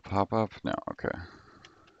that little pop-up. No, okay.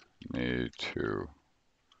 Need to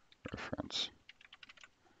reference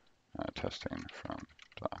testing from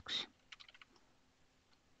docs.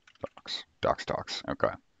 Docs.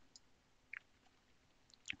 Okay.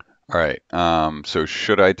 All right. So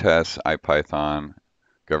should I test IPython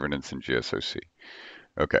governance in GSOC?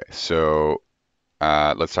 Okay. So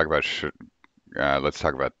let's talk about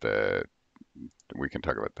we can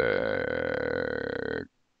talk about the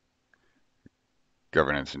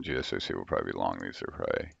governance in GSOC. Will probably be long. These are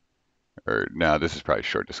probably, or no, this is probably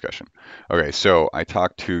short discussion. Okay, so I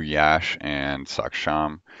talked to Yash and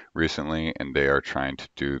Saksham recently, and they are trying to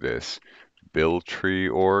do this build tree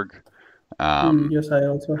org. Yes, I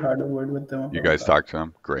also had a word with them about You guys that. talked to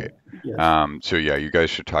them? Great. Yes. So yeah, you guys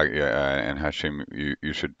should talk, and Hashim,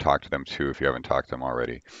 you should talk to them too if you haven't talked to them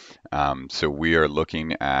already. So we are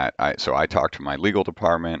looking at, so I talked to my legal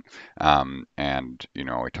department, and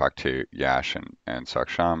I talked to Yash and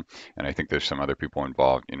Saksham, and I think there's some other people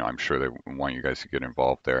involved. I'm sure they want you guys to get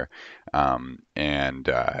involved there. And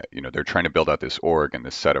they're trying to build out this org and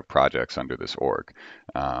this set of projects under this org.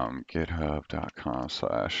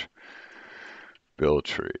 GitHub.com/build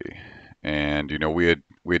tree. And we had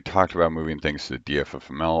talked about moving things to the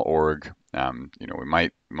DFFML org. We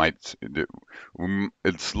might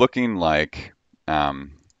it's looking like,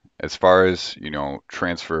 as far as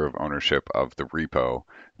transfer of ownership of the repo,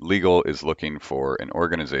 legal is looking for an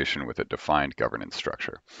organization with a defined governance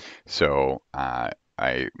structure. So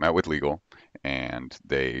I met with legal, and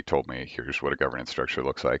they told me here's what a governance structure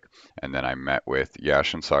looks like. And then I met with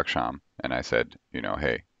Yash and Saksham, and I said,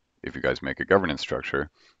 hey, if you guys make a governance structure,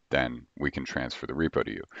 then we can transfer the repo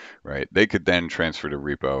to you, right? They could then transfer the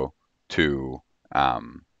repo to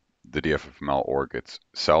the DFFML org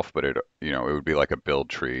itself, but it would be like a build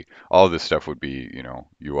tree. All of this stuff would be,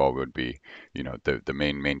 you all would be, the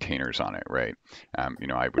main maintainers on it, right? I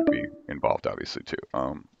would be involved obviously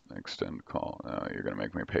too. Extend call. You're gonna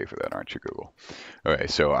make me pay for that, aren't you, Google? Okay,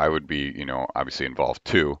 so I would be, obviously involved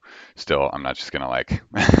too. Still, I'm not just gonna like,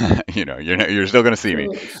 you're still gonna see me.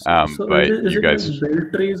 But Is you it like guys,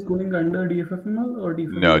 build tree is going under DFFML or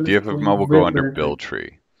no, DFFML is DFFML going will go with under build tree? build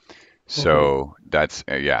tree. Okay. So that's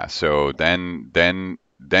yeah. So then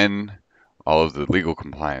all of the legal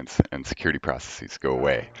compliance and security processes go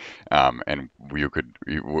away, and we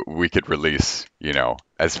could release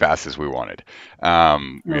as fast as we wanted.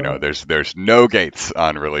 All right. There's no gates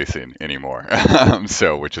on releasing anymore.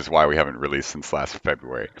 So which is why we haven't released since last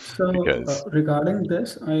February So because regarding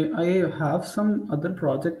this, I have some other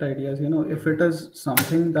project ideas. If it is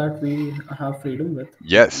something that we have freedom with,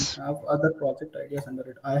 we can yes, have other project ideas under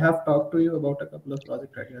it. I have talked to you about a couple of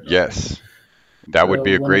project ideas already. yes, that would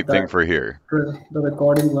be a One of great thing that, for here. the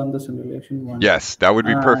recording one, the simulation one, Yes, that would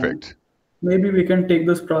be and perfect. maybe we can take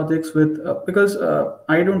those projects with because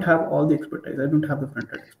I don't have all the expertise. I don't have the front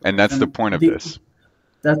end And expertise, that's the and point of this.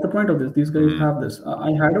 that's the point of this. These guys Mm, have this.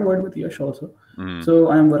 I had a word with Yash also. mm.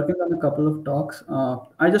 So I'm working on a couple of talks.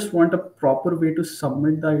 I just want a proper way to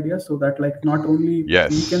submit the idea so that like not only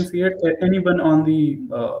we can Yes. see it, anyone on the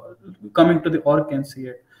coming to the org can see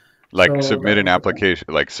it. Like So submit that an was the point.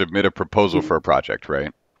 application, like submit a proposal for a project,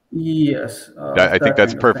 right? Yes, I think that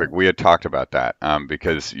that's kind of thing. perfect. We had talked about that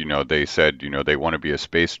because they said they want to be a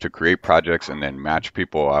space to create projects and then match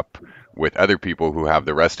people up with other people who have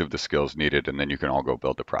the rest of the skills needed, and then you can all go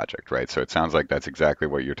build a project, right? So it sounds like that's exactly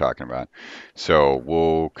what you're talking about. So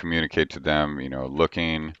we'll communicate to them,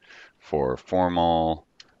 looking for formal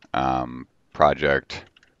project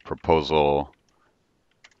proposal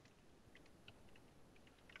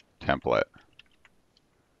template.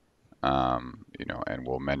 And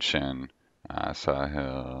we'll mention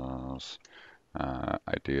Sahil's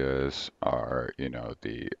ideas are,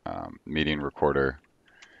 the meeting recorder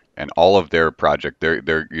and all of their project.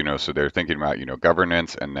 So they're thinking about,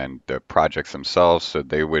 governance and then the projects themselves. So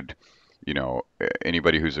they would,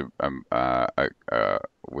 anybody who's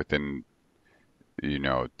within,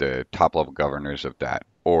 the top level governors of that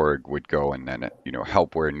org would go and then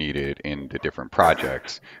help where needed in the different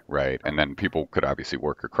projects, right? And then people could obviously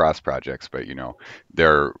work across projects, but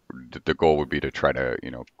their the goal would be to try to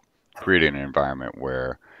create an environment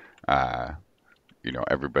where uh,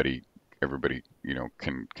 everybody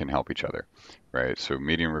can help each other, right? So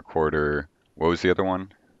meeting recorder. What was the other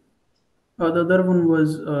one? The other one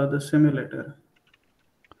was the simulator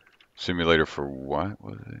Simulator for what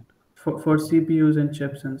was it? for CPUs and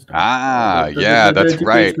chips and stuff. Ah, yeah, The that's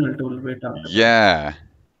right. educational tool we talked about, Yeah.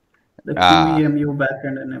 the Ah, QEMU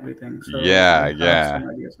backend and everything. So yeah, I have yeah. some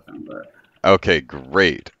ideas around that. Okay,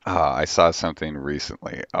 great. I saw something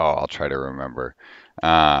recently. Oh, I'll try to remember.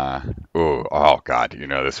 Uh, oh God,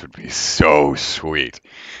 this would be so sweet.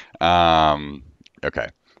 Um, okay.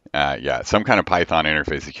 Yeah, some kind of Python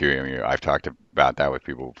interface to QEMU. I've talked about that with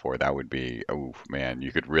people before. That would be, oh man,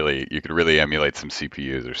 you could really emulate some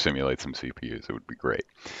CPUs or simulate some CPUs. It would be great.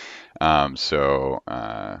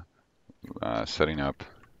 Setting up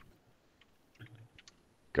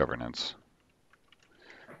governance.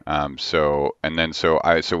 So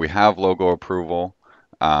we have logo approval.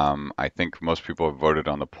 I think most people have voted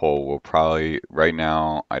on the poll. We'll probably right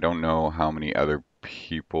now. I don't know how many other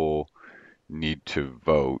people need to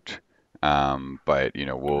vote, but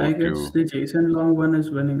we'll I guess do. the Jason Long one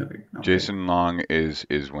is winning right now, right? Jason Long is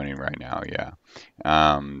winning right now. Yeah.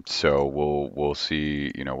 So we'll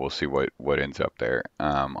see. We'll see what ends up there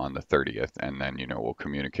on the 30th, and then we'll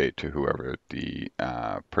communicate to whoever the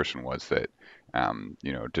person was that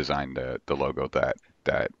designed the logo that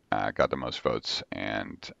got the most votes,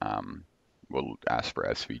 and we'll ask for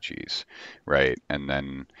SVGs, right? And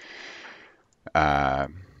then uh,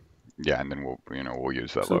 yeah, and then we'll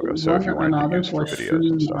use that So logo. So if one you want it to another use for videos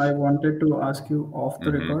and question I stuff. wanted to ask you off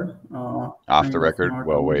the Hmm. record, Off the kind of record? not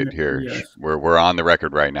Well, on wait the here. yes. We're on the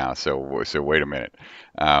record right now. So wait a minute.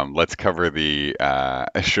 Let's cover the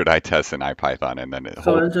should I test in IPython and then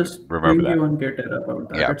So hold. I'll just Remember ping that. you on GitHub about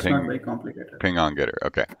that. Yeah, It's not ping very complicated. ping on Gitter.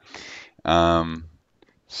 Okay. Um,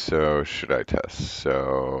 so should I test?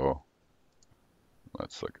 So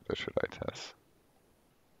let's look at the should I test.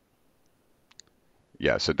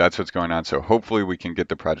 Yeah, so that's what's going on. So hopefully we can get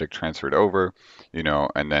the project transferred over,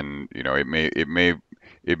 and then, it,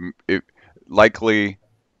 it likely,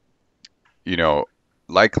 you know,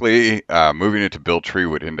 moving it to Buildtree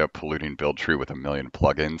would end up polluting Buildtree with a million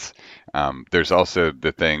plugins. There's also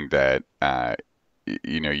the thing that,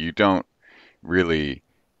 you don't really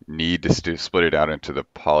need to split it out into the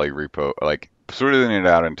poly repo. Like splitting it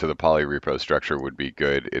out into the poly repo structure would be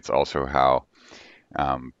good. It's also how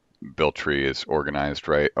um, Buildtree is organized,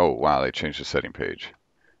 right? Oh, wow, they changed the setting page.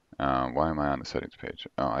 Why am I on the settings page?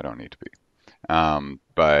 Oh, I don't need to be.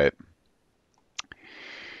 But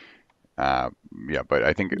uh, yeah, but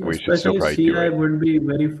I think Yeah, we should still especially probably do CI it. would be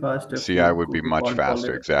very fast if CI you would go be to much call faster,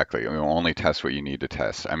 poly. exactly. We will only test what you need to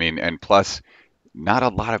test. I mean, and plus, not a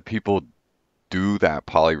lot of people do that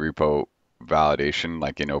polyrepo validation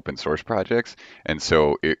like in open source projects. And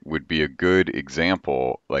so it would be a good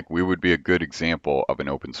example, like we would be a good example of an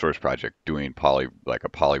open source project doing like a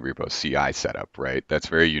polyrepo CI setup, right? That's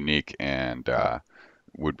very unique and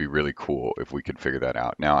would be really cool if we could figure that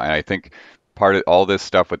out. Now, and I think part of all this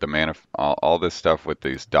stuff with the all this stuff with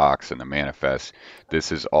these docs and the manifest,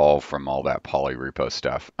 this is all from all that polyrepo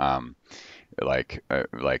stuff. Or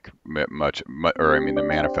I mean, the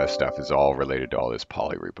manifest stuff is all related to all this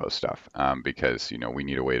polyrepo stuff, because we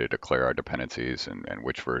need a way to declare our dependencies and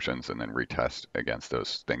which versions, and then retest against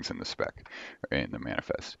those things in the spec in the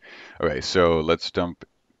manifest. Okay, so let's dump.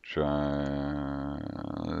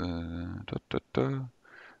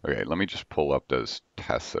 Okay, let me just pull up those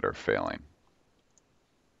tests that are failing.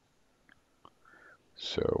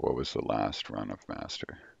 So what was the last run of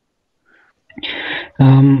master?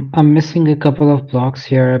 I'm missing a couple of blocks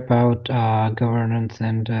here about governance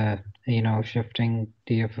and shifting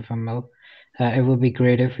DFFML. It would be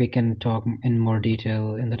great if we can talk in more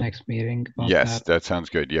detail in the next meeting about Yes, that. that sounds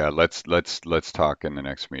good. Yeah, let's talk in the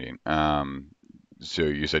next meeting. So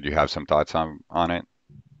you said you have some thoughts on it?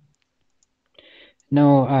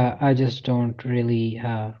 No, I just don't really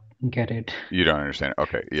get it. You don't understand.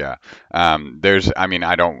 Okay, yeah. I mean,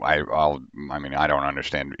 I don't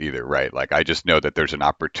understand either, right? Like, I just know that there's an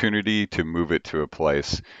opportunity to move it to a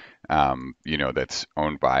place, that's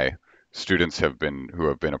owned by students who have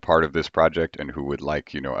been a part of this project and who would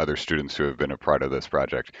like, other students who have been a part of this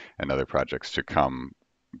project and other projects to come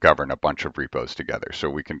govern a bunch of repos together. So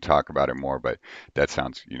we can talk about it more, but that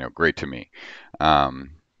sounds, great to me.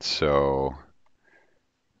 So.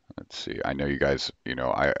 Let's see. I know you guys,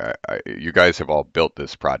 you guys have all built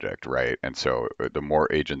this project, right? And so the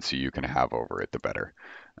more agency you can have over it, the better.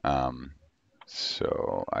 Um,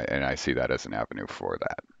 and I see that as an avenue for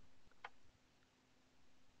that.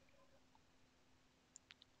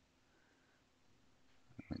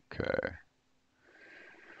 Okay.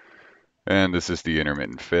 And this is the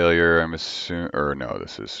intermittent failure, I'm assuming, or no,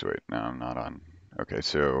 wait, no, I'm not on. Okay,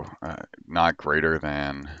 so not greater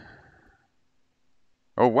than.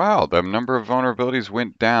 Oh, wow, the number of vulnerabilities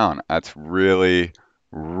went down. That's really,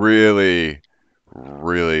 really,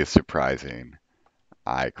 really surprising.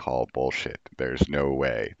 I call bullshit. There's no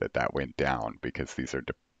way that that went down because these are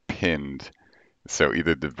pinned. So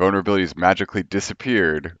either the vulnerabilities magically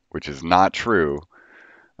disappeared, which is not true.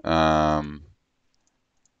 Um,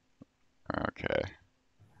 okay.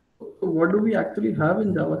 What do we actually have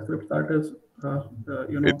in JavaScript that is,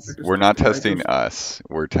 it is We're not testing? I testing just us.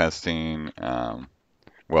 We're testing,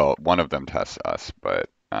 well, one of them tests us, but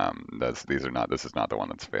this is not the one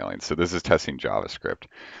that's failing. So this is testing JavaScript.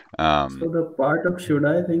 So the part of should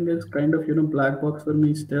I thing is kind of black box for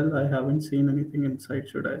me still. I haven't seen anything inside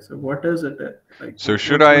should I. So what is it? Like So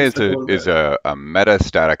should I what's the goal is there? a meta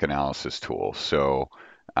static analysis tool. So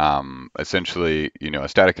essentially, a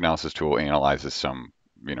static analysis tool analyzes something,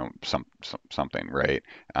 right?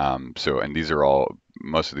 And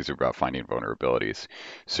most of these are about finding vulnerabilities.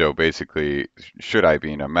 So basically, should I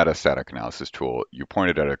being a meta static analysis tool, you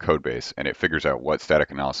point it at a code base and it figures out what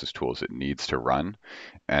static analysis tools it needs to run,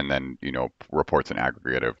 and then reports an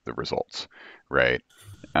aggregate of the results, right?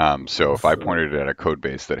 So if I So pointed it at a code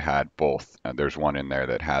base that had both, there's one in there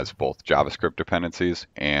that has both JavaScript dependencies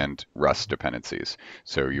and Rust dependencies.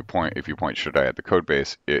 So if you point should I at the code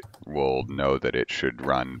base, it will know that it should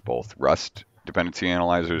run both Rust dependency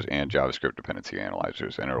analyzers and JavaScript dependency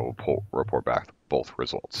analyzers, and it will report back both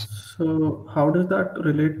results. so how does that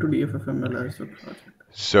relate to DFFML as a project?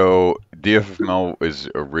 So DFFML is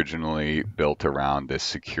originally built around this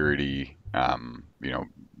security,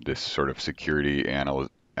 this sort of security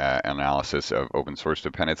analysis of open source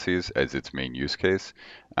dependencies as its main use case.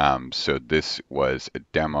 So this was a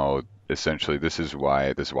demo. Essentially, this is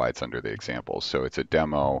why it's under the examples. So it's a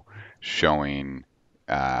demo showing.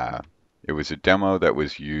 Uh, it was a demo that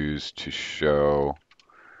was used to show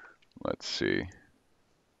let's see.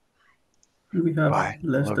 We have Why?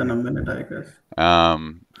 less than a Loading. minute, I guess.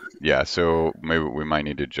 Yeah, so maybe we might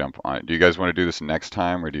need to jump on. Do you guys want to do this next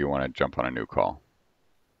time, or do you want to jump on a new call?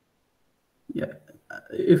 Yeah.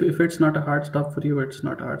 If it's not a hard stop for you, it's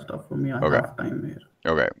not a hard stop for me. I Okay. have time here.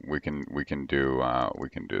 Okay, we can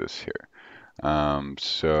do this here.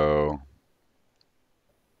 So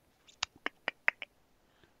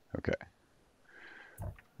okay.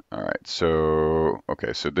 All right. So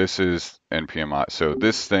okay, so this is NPM. So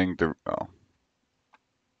this thing, oh.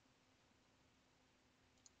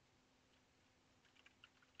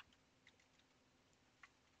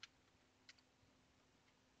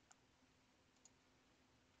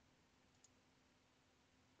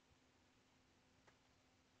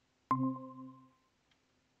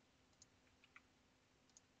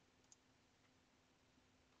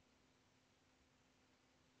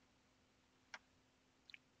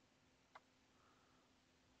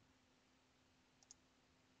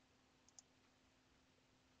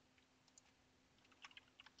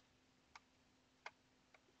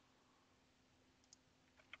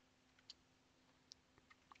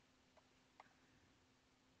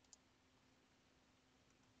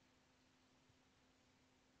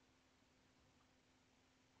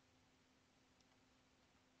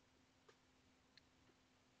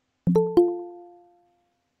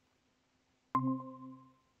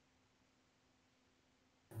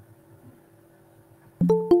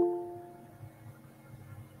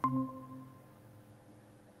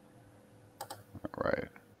 Right.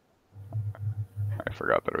 I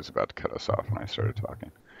forgot that it was about to cut us off when I started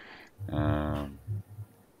talking.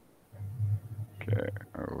 Okay,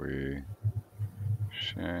 are we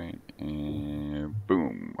sharing? And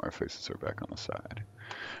boom, our faces are back on the side.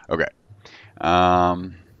 Okay.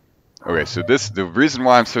 Okay, so the reason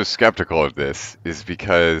why I'm so skeptical of this is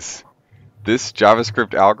because this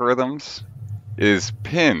JavaScript algorithms is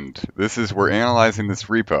pinned. We're analyzing this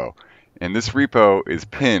repo, and this repo is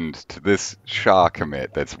pinned to this SHA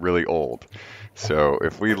commit that's really old. So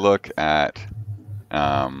if we look at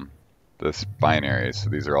this binaries, so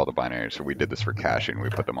these are all the binaries. So we did this for caching. We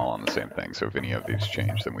put them all on the same thing. So if any of these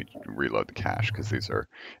change, then we reload the cache because these are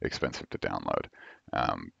expensive to download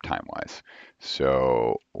time-wise.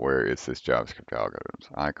 So where is this JavaScript algorithms?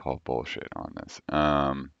 I call bullshit on this.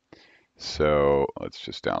 So let's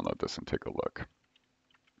just download this and take a look.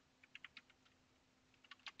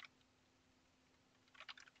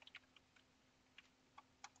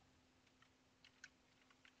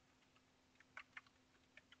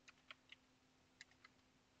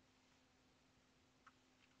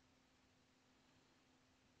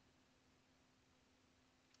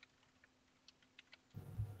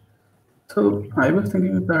 So I was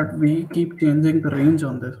thinking that we keep changing the range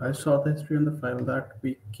on this. I saw the history in the file that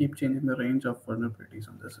we keep changing the range of vulnerabilities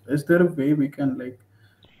on this. Is there a way we can like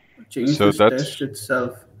change So this test that's,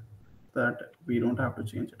 itself that we don't have to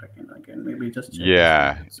change it again and again? Maybe just check this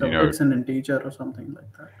yeah, range. So it's an integer or something like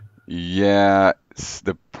that. yeah.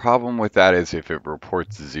 The problem with that is if it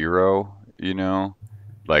reports 0,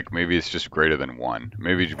 like maybe it's just greater than 1.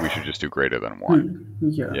 Maybe we should just do greater than 1.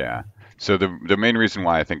 Yeah. Yeah. So the main reason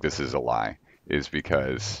why I think this is a lie is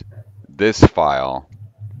because this file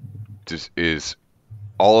just is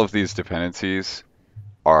all of these dependencies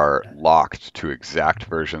are locked to exact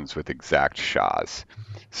versions with exact SHAs.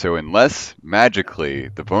 So unless magically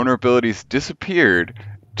the vulnerabilities disappeared,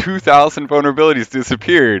 2,000 vulnerabilities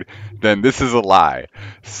disappeared, then this is a lie.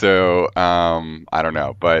 So I don't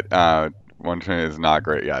know, but 120 is not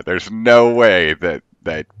great. Yeah, there's no way that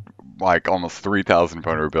like almost 3,000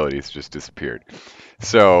 vulnerabilities just disappeared.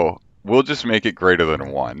 So we'll just make it greater than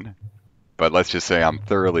 1. But let's just say I'm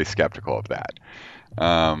thoroughly skeptical of that.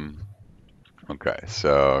 Okay,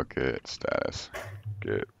 so git status,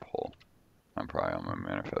 git pull. I'm probably on my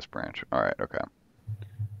manifest branch. All right, okay.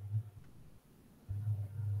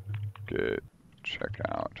 Git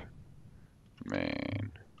checkout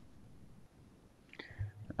main.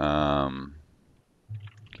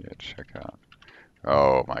 Git checkout.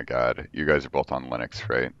 Oh my God, you guys are both on Linux,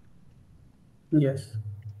 right? Yes.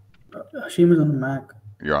 Hashim is on Mac.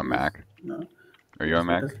 You're on Mac. No. Are you on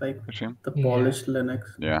Mac, It is like Hashim? the polished Linux.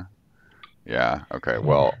 Yeah. Yeah. Okay.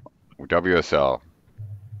 Well, WSL.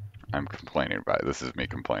 I'm complaining about it. This is me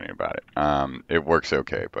complaining about it. It works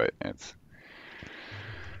okay, but it's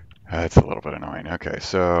a little bit annoying. Okay,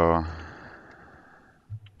 so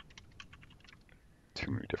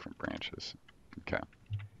too many different branches. Okay.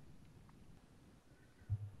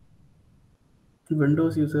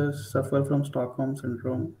 Windows users suffer from Stockholm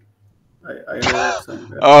syndrome. I read it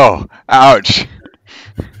somewhere. Oh, ouch.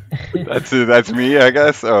 That's me, I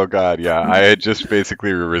guess. Oh God, yeah. I had just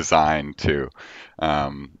basically resigned to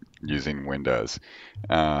using Windows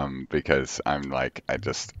because I'm like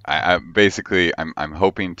I basically I'm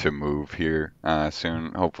hoping to move here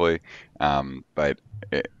soon, hopefully. But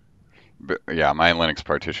yeah, my Linux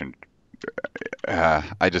partition.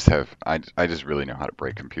 I just really know how to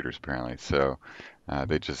break computers apparently. So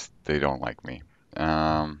they don't like me.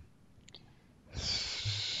 Um,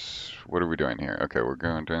 what are we doing here? Okay, we're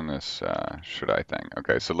going doing this should I thing.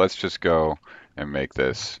 Okay, so let's just go and make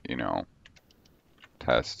this,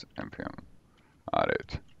 test npm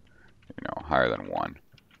audit, higher than one.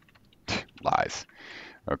 Lies.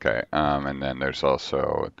 Okay, and then there's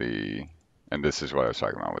also and this is what I was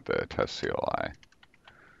talking about with the test CLI.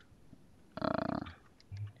 Uh,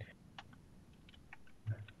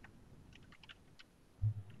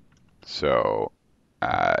 so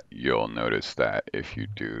you'll notice that if you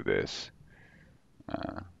do this,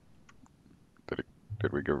 uh, did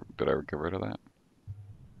I get rid of that?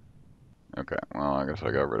 Okay, well, I guess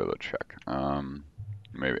I got rid of the check.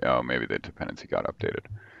 Maybe the dependency got updated.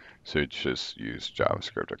 So it's just use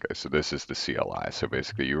JavaScript. Okay, so this is the CLI. So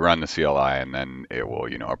basically you run the CLI and then it will,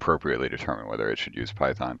 appropriately determine whether it should use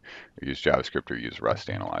Python or use JavaScript or use Rust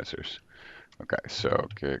analyzers. Okay, so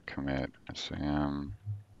git commit sam,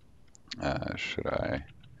 should I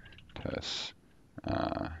test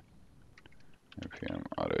npm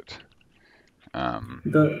audit.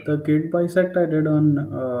 The git bisect I did on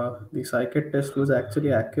the scikit test was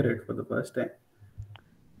actually accurate for the first time.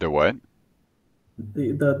 The what?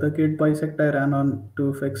 The git bisect I ran on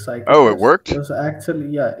to fix scikit Oh, it test worked? was actually,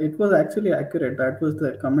 yeah, it was actually accurate. That was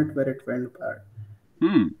the commit where it went bad.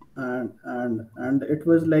 Hmm. And it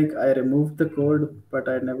was like I removed the code, but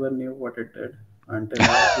I never knew what it did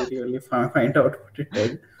until we really find out what it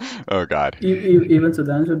did. Oh God. Even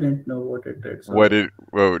Sudhanshu didn't know what it did. So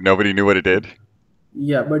Nobody knew what it did?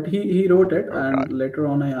 yeah, but he wrote it, Oh and God. later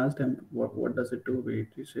on I asked him what does it do.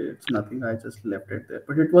 He said it's nothing. I just left it there,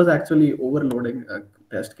 but it was actually overloading a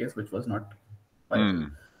test case which was not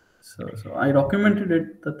Python. Hmm. So I documented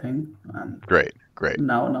it the thing, and Great, great.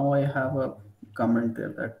 now I have a comment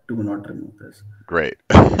there that do not remove this. Great.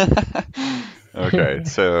 Okay,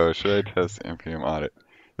 so should I test npm audit?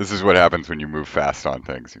 This is what happens when you move fast on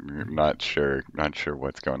things. You're not sure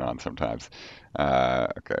what's going on sometimes.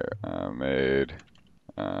 Okay, made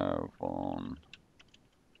vuln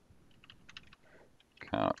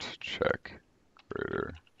count check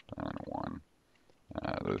greater than one.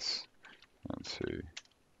 Let's see,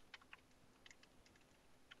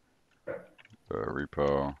 the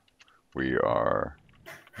repo we are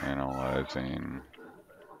analyzing.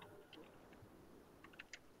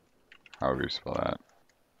 However you spell that.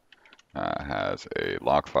 Has a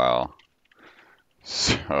lock file.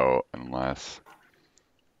 So unless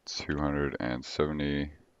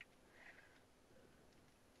 270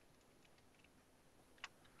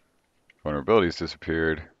 vulnerabilities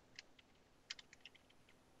disappeared,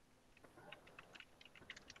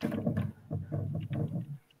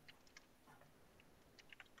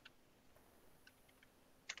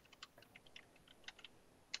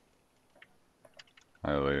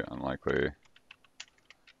 highly unlikely.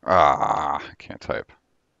 I can't type.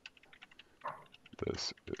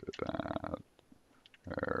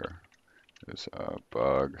 There is a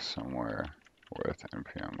bug somewhere with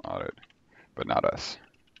npm audit, but not us.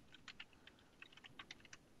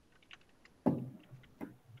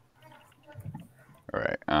 All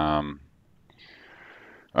right.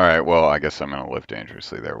 All right. Well, I guess I'm gonna live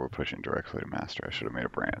dangerously there. We're pushing directly to master. I should have made a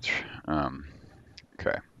branch.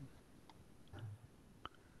 Okay.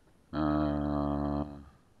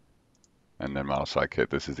 And then model scikit.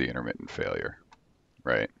 This is the intermittent failure,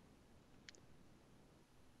 right?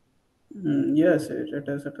 Yes, it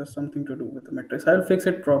has something to do with the metrics. I'll fix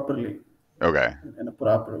it properly Okay. in a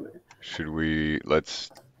proper way. Should we let's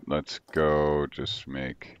go let's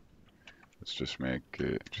just make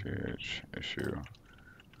it issue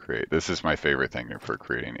create. This is my favorite thing for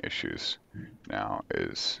creating issues now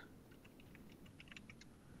is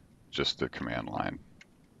just the command line.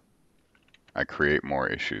 I create more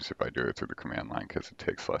issues if I do it through the command line because it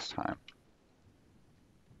takes less time.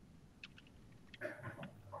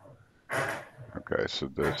 Okay, so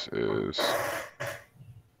this is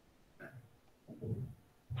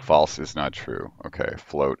false is not true. Okay,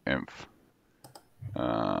 float inf.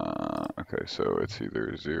 Okay, so it's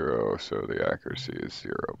either 0, so the accuracy is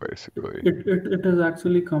 0 basically. It is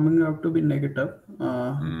actually coming out to be negative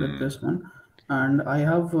with this one. And I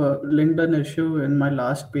have linked an issue in my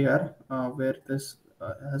last PR where this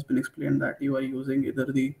has been explained that you are using either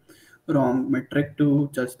the wrong metric to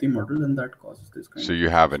judge the model, and that causes this kind So of you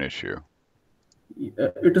have issues. an issue.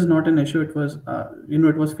 It is not an issue. It was,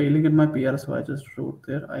 it was failing in my PR, so I just wrote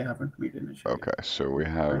there. I haven't made an issue Okay, yet. so we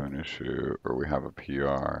have Right. an issue, or we have a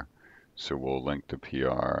PR. So we'll link to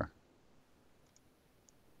PR.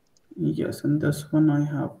 Yes, and this one I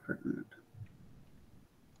have written it.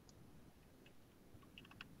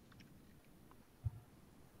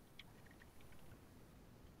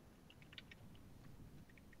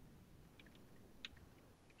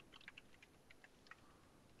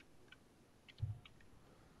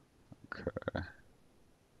 Okay.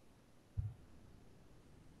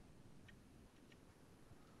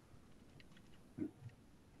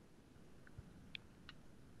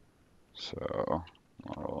 So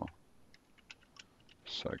model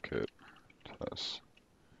scikit test.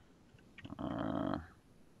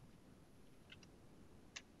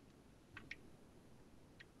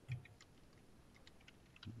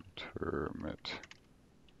 Intermit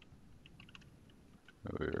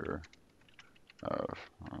failure of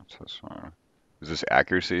test one. Is this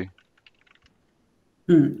accuracy?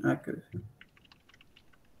 Accuracy.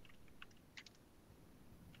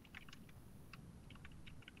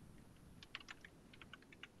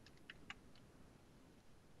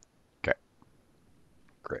 Okay,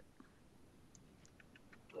 great.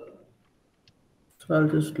 So I'll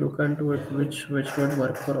just look into it, which would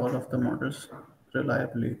work for all of the models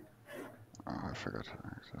reliably. Oh, I forgot to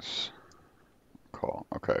access call.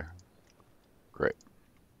 Okay, great.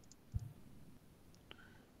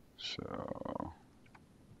 So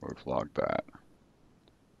we've logged that.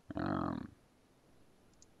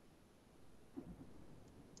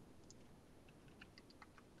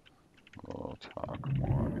 We'll talk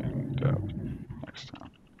more in depth next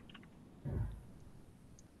time.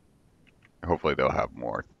 Hopefully they'll have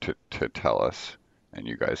more to tell us, and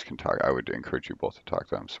you guys can talk. I would encourage you both to talk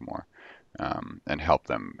to them some more, and help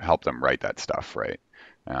them write that stuff, right?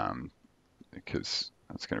 Because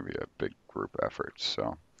that's going to be a big group effort.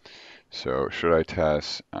 So should I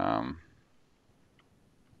test IPython?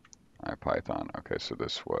 Okay, so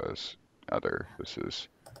this was other. This is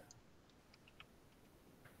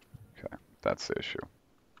okay. That's the issue.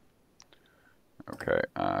 Okay,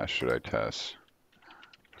 should I test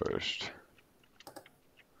pushed?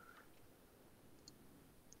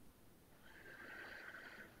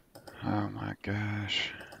 Oh my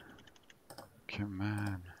gosh. Come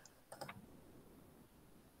on.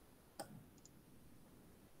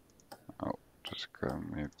 Oh, just go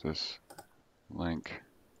make this link.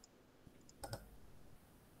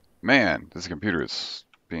 Man, this computer is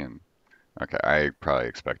being... Okay, I probably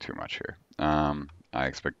expect too much here. I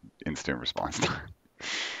expect instant response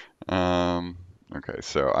time. Okay,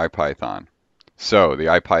 so IPython. So the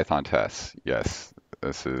IPython test, yes,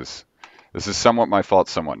 this is somewhat my fault,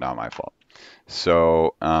 somewhat not my fault.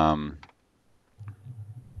 So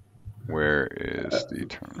where is the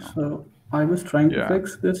terminal? So I was trying to Yeah,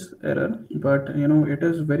 fix this error, but it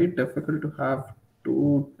is very difficult to have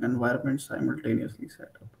two environments simultaneously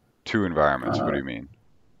set up. two environments. What do you mean?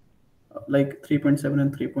 Like 3.7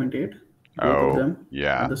 and 3.8, both of Oh, them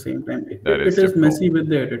yeah, at the same time. that is It is difficult. messy with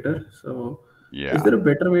the editor. So is Yeah. there a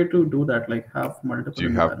better way to do that? Like have multiple Do you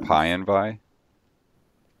have environments? PyEnvi?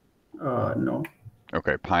 No.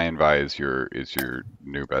 Okay, PyEnvi is your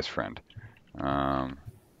new best friend.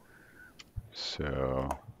 So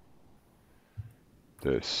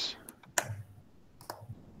this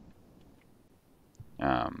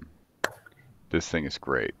this thing is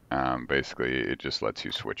great. Basically, it just lets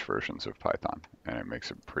you switch versions of Python, and it makes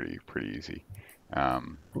it pretty easy. Oh,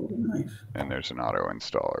 nice. And there's an auto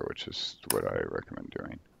installer, which is what I recommend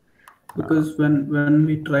doing. Because when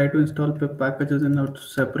we try to install pip packages in a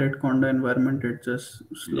separate Conda environment, it just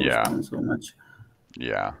slows Yeah, down so much.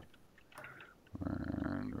 yeah.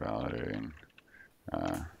 And validating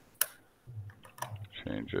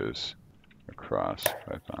changes across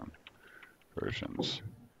Python versions.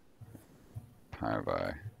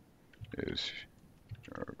 PyVi is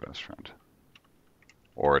your best friend.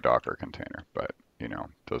 Or a Docker container, but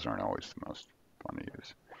those aren't always the most fun to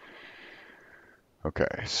use.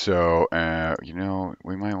 Okay, so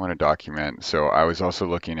we might want to document. So I was also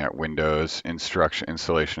looking at Windows installation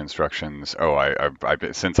instructions. Oh,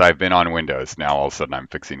 since I've been on Windows, now all of a sudden I'm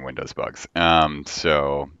fixing Windows bugs. Yeah.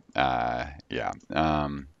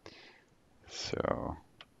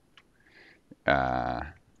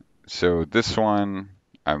 So this one,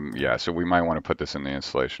 yeah. So we might want to put this in the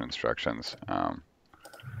installation instructions.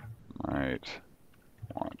 Might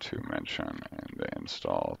want to mention in the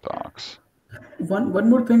install docs. One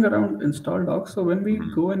more thing around install docs. So when we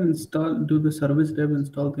Mhm. go and do the service dev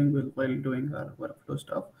install thing while doing our workflow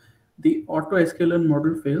stuff, the auto sklearn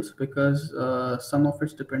module fails because some of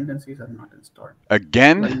its dependencies are not installed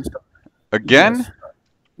while Again? installed. Again? Yes,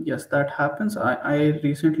 yes, that happens. I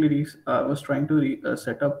recently was trying to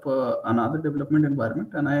set up another development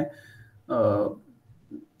environment, and I uh,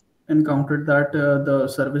 encountered that the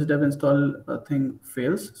service dev install thing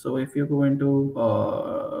fails. So if you go into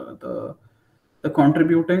the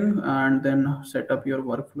contributing and then set up your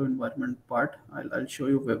workflow environment part, I'll show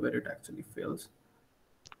you where it actually fails.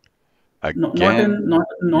 No, Again? not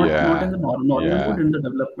in Yeah. the normal Yeah. mode. In the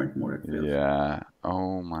development mode, it fails. Yeah.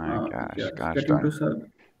 Oh my Yeah, gosh. just Gosh getting to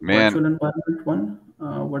darn. Man, virtual environment one.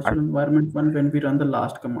 I Virtual environment one when we run the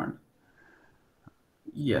last command.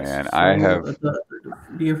 Yes. man, I So have the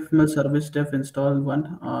DFML service def install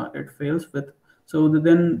one, it fails with. So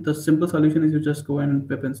then the simple solution is you just go and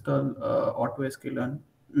pip install auto sklearn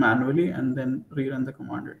manually and then rerun the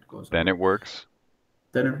command. It goes then away. it works.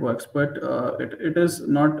 Then it works. But it is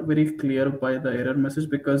not very clear by the error message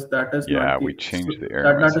because that is Yeah, not we the changed the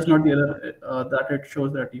error that is message. not the error that it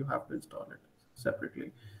shows that you have to install it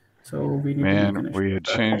separately. So we need to make Man, an issue we with had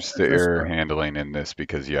that. changed the Just error handling in this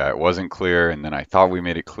because yeah, it wasn't clear and then I thought we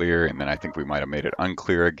made it clear and then I think we might have made it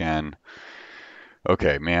unclear again.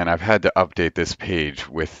 Okay, man, I've had to update this page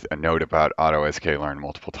with a note about auto sklearn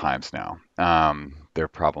multiple times now. They're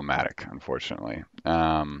problematic, unfortunately.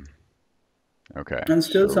 Okay, and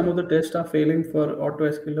still some so of the tests are failing for auto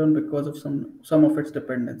sklearn because of some of its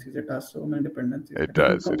dependencies. It has so many dependencies. it I don't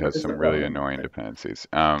does. know It what has is the some really problem. annoying dependencies.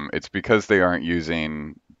 It's because they aren't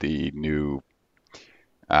using the new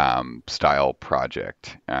style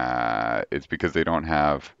project. It's because they don't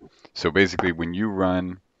have. So basically, when you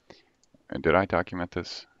run, and did I document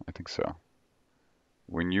this? I think so.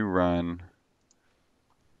 When you run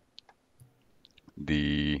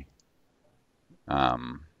the,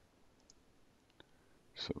 um,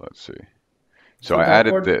 so let's see. So So I that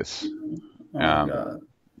added what this. Um, yeah,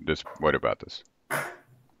 this. What about this?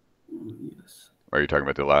 yes. Are you talking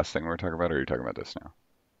about the last thing we're talking about, or are you talking about this now?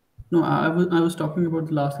 No, I was talking about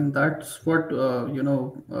the last thing. That's what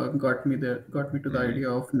got me to the Hmm. idea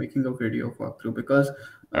of making a video walkthrough because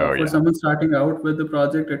Oh for yeah, someone starting out with the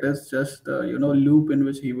project, it is just loop in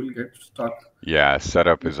which he will get stuck yeah.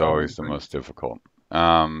 Setup is always solving the most things. difficult.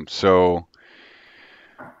 So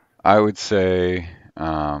I would say,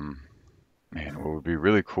 man, what would be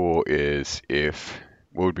really cool is if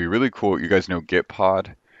what would be really cool. You guys know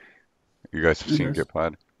Gitpod? You guys have seen Yes,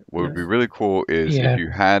 Gitpod? What would be yes. really cool is if Yeah. you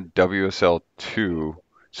had WSL2.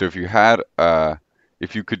 So if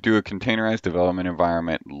you could do a containerized development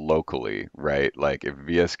environment locally, right? Like if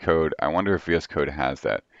VS Code, I wonder if VS Code has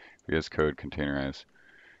that. VS Code containerized,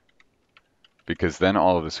 because then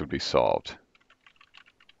all of this would be solved.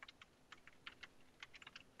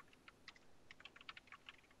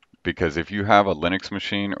 Because if you have a Linux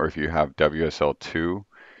machine or if you have WSL2,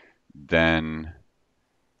 then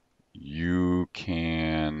you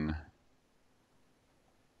can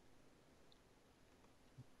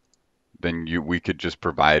we could just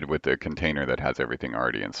provide with a container that has everything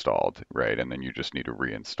already installed, right? And then you just need to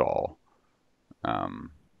reinstall.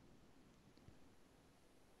 Um,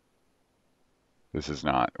 this is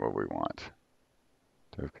not what we want.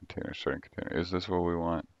 Dev container, starting container. Is this what we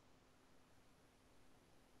want?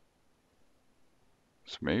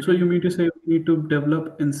 So So you maybe? mean to say we need to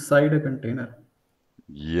develop inside a container?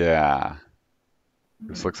 Yeah.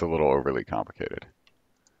 This looks a little overly complicated.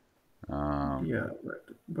 Yeah,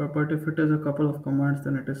 but if it is a couple of commands,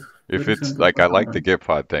 then it is If very it's simple like for I like the someone.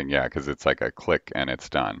 Gitpod thing, yeah, because it's like a click and it's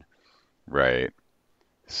done, right?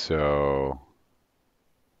 So,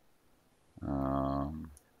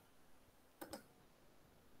 um,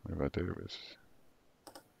 what about database?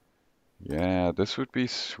 Yeah, this would be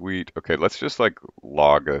sweet. Okay, let's just like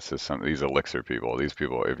log this as some these Elixir people. These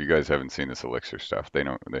people, if you guys haven't seen this Elixir stuff,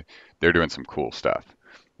 they're doing some cool stuff.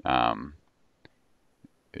 Um,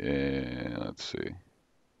 let's see,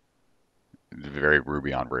 very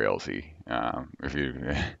Ruby on Railsy. If you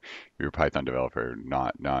if you're a Python developer,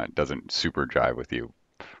 not doesn't super jive with you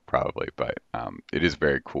probably, but it is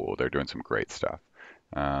very cool. They're doing some great stuff.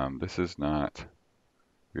 This is not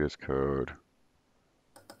VS Code.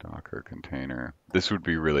 Docker container. This would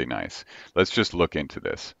be really nice. Let's just look into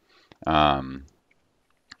this. Um,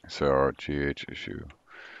 so gh issue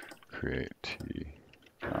create t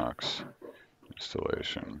docs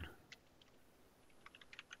installation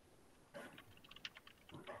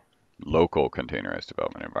local containerized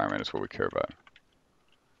development environment is what we care about.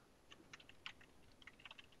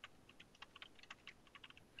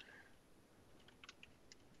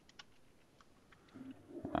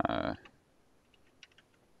 Uh,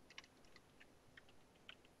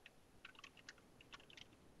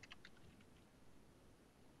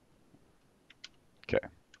 Okay.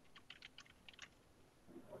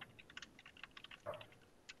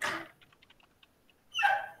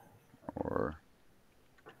 Or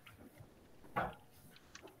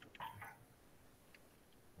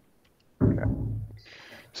okay.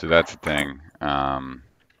 So that's the thing.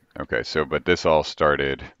 Okay, so but this all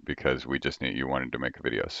started because we just need you wanted to make a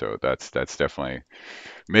video. So that's definitely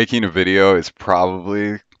making a video is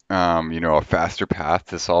probably a faster path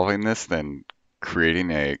to solving this than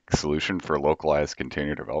creating a solution for localized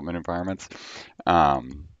container development environments. Now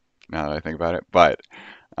that I think about it, but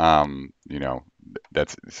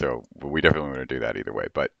that's so we definitely want to do that either way.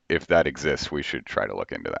 But if that exists, we should try to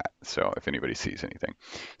look into that. So if anybody sees anything,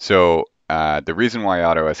 so the reason why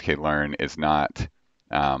AutoSKLearn is not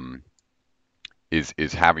um,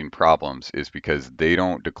 is having problems is because they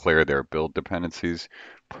don't declare their build dependencies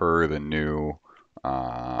per the new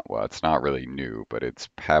well, it's not really new, but it's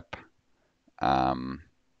um,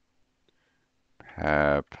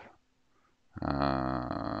 PEP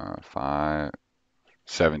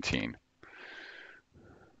 517.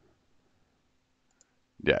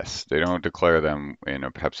 Yes, they don't declare them in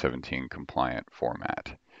a PEP 17 compliant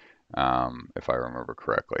format, if I remember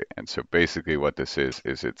correctly. And so basically what this is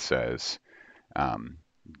it says, um,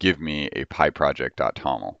 give me a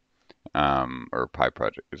PyProject.toml, or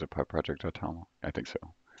PyProject, is it PyProject.toml? I think so.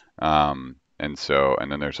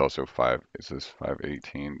 And then there's also is this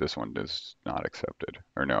 518? This one is not accepted.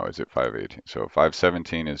 Or no, is it 518? So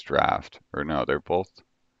 517 is draft, or no, they're both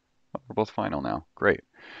final now. Great.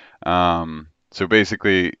 So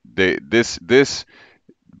basically, this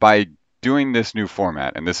by doing this new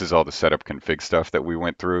format, and this is all the setup config stuff that we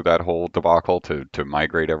went through that whole debacle to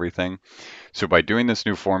migrate everything. So by doing this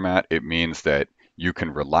new format, it means that you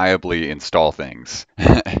can reliably install things,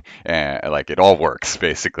 and like it all works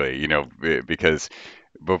basically, because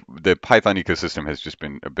the Python ecosystem has just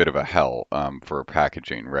been a bit of a hell for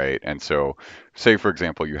packaging, right? And so, say for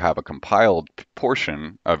example, you have a compiled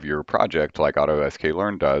portion of your project like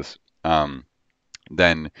AutoSKLearn does.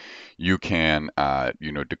 Then you can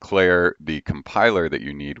declare the compiler that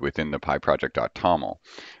you need within the PyProject.toml.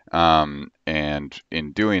 And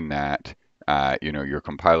in doing that, your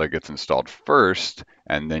compiler gets installed first,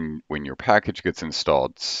 and then when your package gets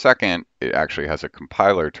installed second, it actually has a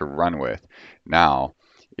compiler to run with. Now,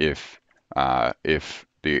 if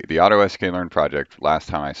the AutoSKLearn project last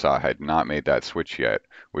time I saw had not made that switch yet,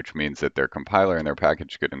 which means that their compiler and their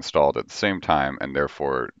package get installed at the same time, and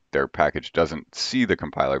therefore their package doesn't see the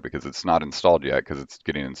compiler because it's not installed yet because it's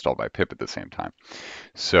getting installed by pip at the same time.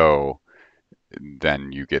 So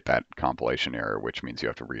then you get that compilation error, which means you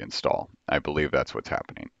have to reinstall. I believe that's what's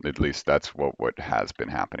happening. At least that's what has been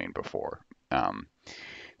happening before.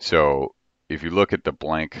 So if you look at the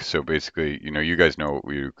blank, so basically, you guys know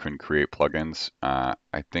you can create plugins. I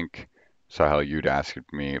think, Sahel, you'd asked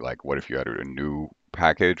me, like, what if you added a new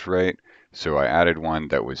package, right? So I added one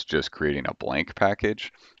that was just creating a blank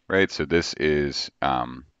package, right? So this is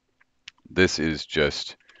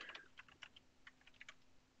just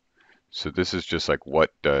like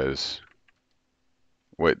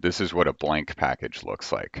this is what a blank package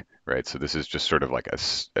looks like, right? So this is just sort of like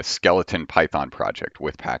a skeleton Python project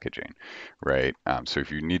with packaging, right? So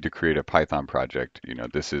if you need to create a Python project,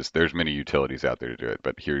 there's many utilities out there to do it,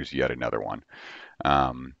 but here's yet another one.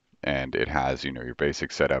 And it has, your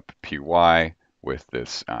basic setup py with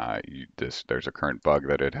there's a current bug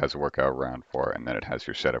that it has a workout around for, and then it has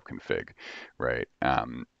your setup config, right?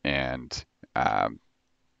 And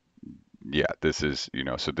yeah, this is,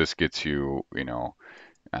 so this gets you,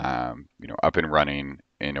 up and running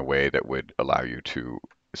in a way that would allow you to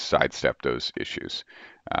sidestep those issues.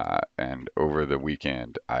 And over the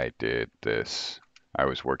weekend, I did this. I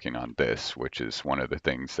was working on this, which is one of the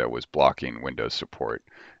things that was blocking Windows support,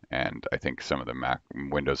 and I think some of the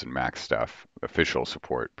Windows and Mac stuff, official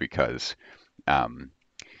support, because um,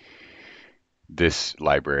 this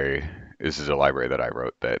is a library that I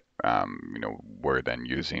wrote that we're then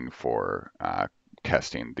using for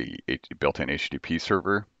testing the built-in HTTP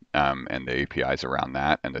server, and the APIs around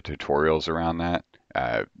that and the tutorials around that.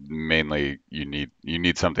 Mainly, you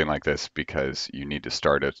need something like this because you need to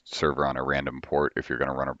start a server on a random port if you're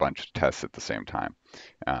going to run a bunch of tests at the same time,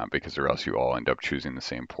 because or else you all end up choosing the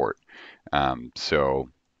same port. So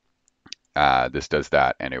this does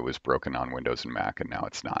that, and it was broken on Windows and Mac, and now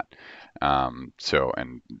it's not.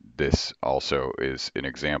 And this also is an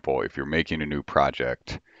example. If you're making a new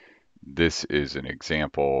project, this is an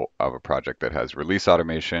example of a project that has release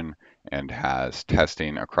automation and has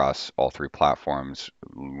testing across all three platforms,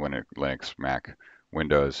 Linux, Mac,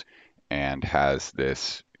 Windows, and has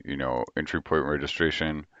this, entry point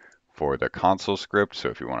registration for the console script. So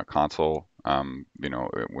if you want a console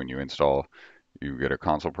when you install, you get a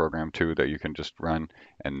console program too that you can just run,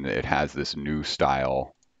 and it has this new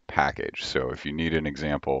style package. So if you need an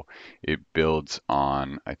example, it builds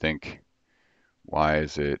on, I think, why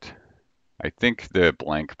is it? I think the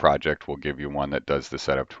blank project will give you one that does the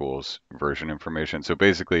setup tools version information. So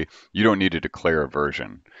basically, you don't need to declare a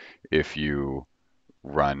version if you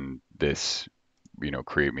run this,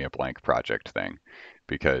 create me a blank project thing,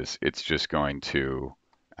 because it's just going to,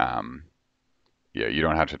 um, yeah, you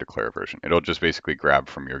don't have to declare a version. It'll just basically grab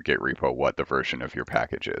from your Git repo what the version of your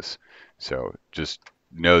package is. So just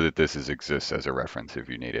know that this exists as a reference if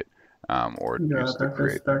you need it, or Yeah, use the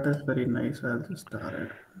create. that is very nice. I'll just star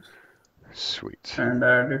it Sweet. and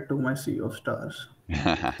add it to my sea of stars.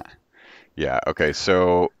 Yeah, okay,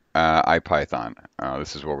 so IPython,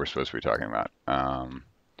 this is what we're supposed to be talking about.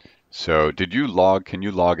 So can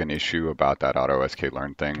you log an issue about that auto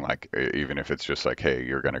sklearn thing? Like even if it's just like, hey,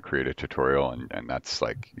 you're going to create a tutorial and that's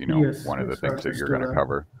like, Yes, one of the yes, I'll things that just you're do going to that.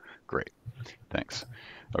 cover? Great, thanks.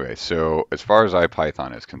 Okay, so as far as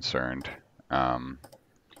IPython is concerned, um,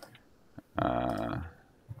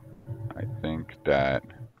 I think that,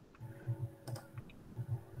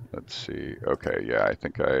 let's see. Okay, yeah, I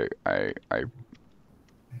think uh,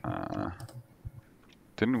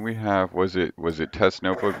 didn't we have, was it test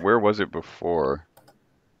notebook? Where was it before?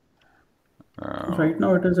 Right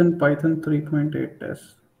now it is in Python 3.8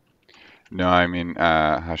 test. No, I mean,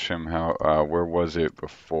 Hashem, where was it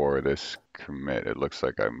before this commit? It looks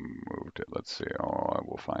like I moved it. Let's see. Oh, I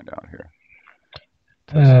will find out here.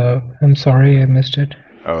 Test note. I'm sorry, I missed it.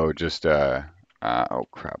 Oh, just, oh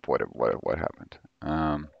crap, what happened?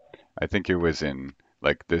 I think it was in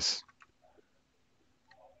like this.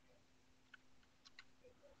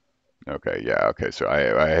 Okay, yeah, okay. So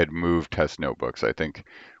I had moved test notebooks. I think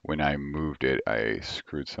when I moved it, I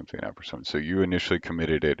screwed something up or something. So you initially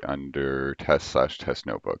committed it under test/test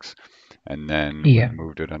notebooks, and then we Yeah.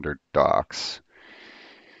 moved it under docs.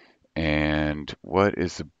 And what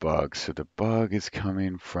is the bug? So the bug is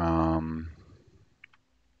coming from,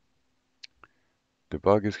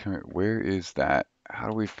 where is that? How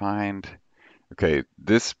do we find, okay,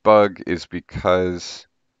 this bug is because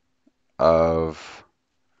of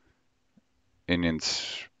an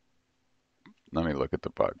let me look at the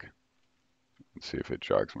bug and see if it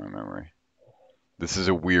jogs my memory. This is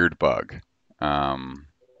a weird bug. Um,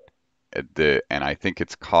 and I think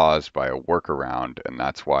it's caused by a workaround, and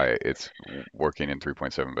that's why it's working in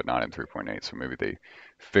 3.7 but not in 3.8. So maybe they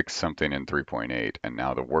fixed something in 3.8, and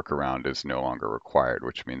now the workaround is no longer required,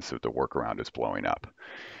 which means that the workaround is blowing up.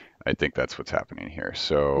 I think that's what's happening here.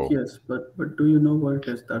 So Yes, but do you know what it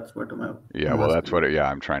is? That's what yeah, I'm well, that's asking what you. yeah,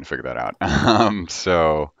 I'm trying to figure that out.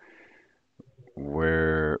 So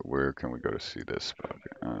where can we go to see this bug?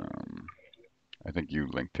 I think you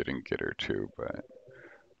linked it in Gitter too, but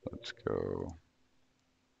let's go.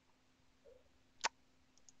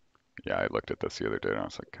 Yeah, I looked at this the other day and I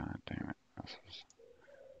was like, God damn it.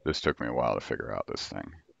 This took me a while to figure out this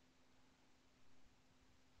thing.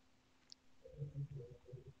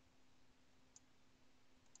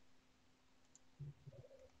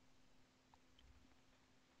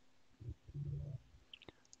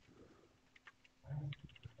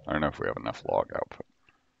 I don't know if we have enough log output.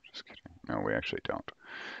 Just kidding. No, we actually don't.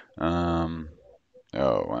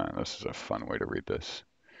 Oh, man, this is a fun way to read this.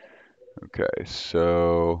 Okay,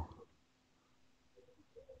 so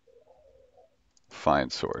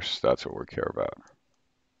find source. That's what we care about.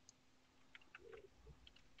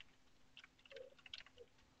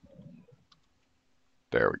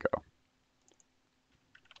 There we go.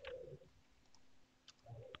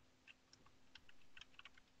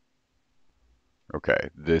 Okay,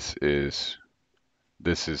 this is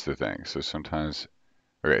the thing. So sometimes,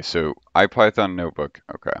 okay, so IPython notebook.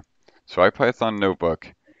 Okay, so IPython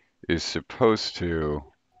notebook is supposed to,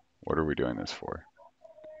 what are we doing this for?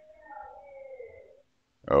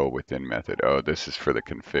 Oh, within method. Oh, this is for the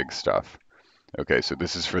config stuff. Okay, so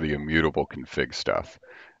this is for the immutable config stuff.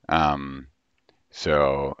 Um,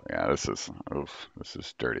 so yeah, this is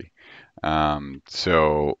dirty.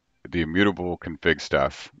 So the immutable config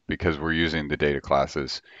stuff, because we're using the data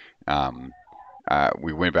classes, um,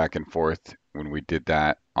 we went back and forth when we did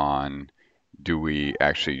that on, do we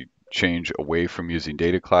actually change away from using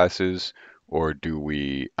data classes, or do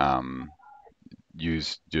we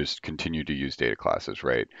just continue to use data classes,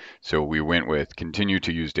 right? So we went with continue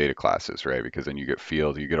to use data classes, right? Because then you get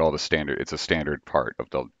field, you get all the standard, it's a standard part of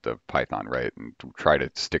the Python, right? And try to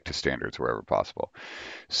stick to standards wherever possible.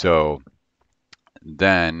 So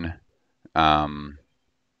then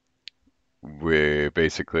we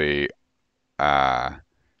basically, uh,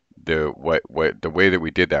 the way that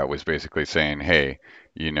we did that was basically saying, hey,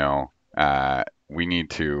 you know, we need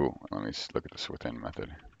to, let me look at this within method.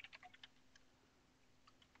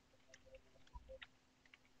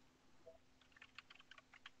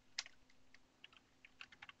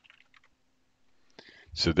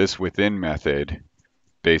 So this within method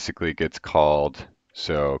basically gets called,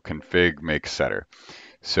 so config make setter.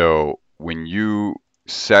 So when you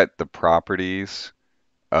set the properties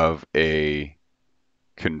of a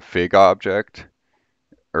config object,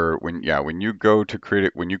 or when you go to create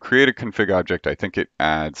it, when you create a config object, I think it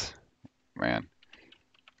adds, man,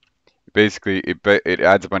 basically it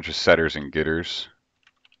adds a bunch of setters and getters.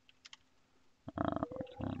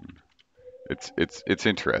 It's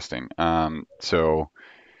interesting. So,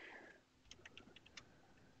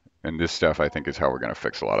 and this stuff I think is how we're going to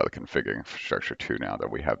fix a lot of the config infrastructure too now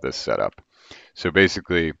that we have this set up. So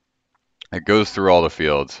basically, it goes through all the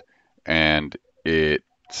fields and it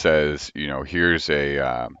says, here's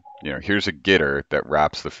a getter that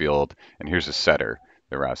wraps the field, and here's a setter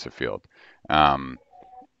that wraps the field. And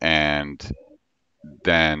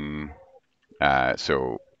then,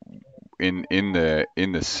 so in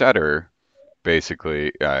the setter,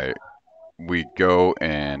 basically, we go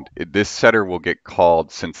and this setter will get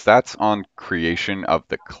called since that's on creation of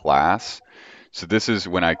the class. So this is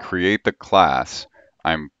when I create the class,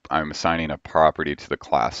 I'm assigning a property to the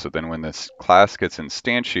class. So then when this class gets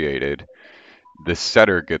instantiated, the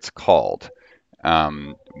setter gets called.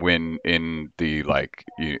 When in the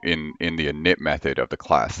in the init method of the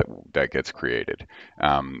class that gets created,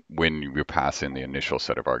 when you pass in the initial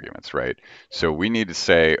set of arguments, right? So we need to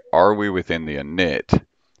say, are we within the init?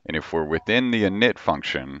 And if we're within the init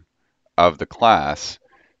function of the class,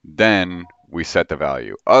 then we set the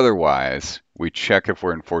value. Otherwise, we check if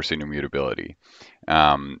we're enforcing immutability.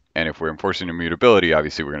 And if we're enforcing immutability,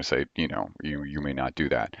 obviously we're going to say, you may not do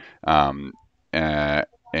that. Uh,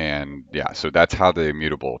 and yeah, so that's how the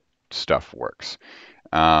immutable stuff works.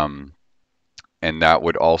 And that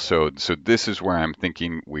would also, so this is where I'm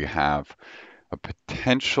thinking we have a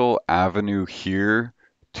potential avenue here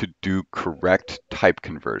to do correct type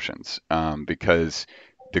conversions, because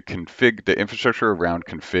the infrastructure around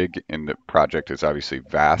config in the project is obviously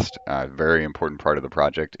vast, very important part of the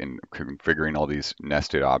project in configuring all these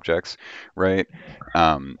nested objects, right?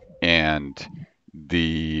 And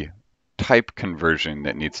the type conversion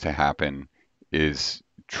that needs to happen is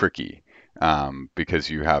tricky, because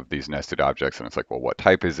you have these nested objects and it's like, well, what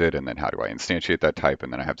type is it? And then how do I instantiate that type?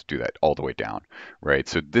 And then I have to do that all the way down, right?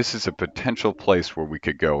 So this is a potential place where we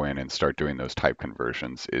could go in and start doing those type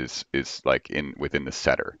conversions is like within the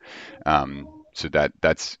setter. So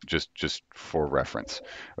that's just for reference.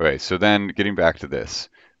 Okay, so then getting back to this,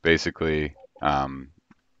 basically,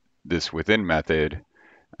 this within method,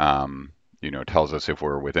 tells us if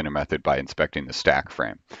we're within a method by inspecting the stack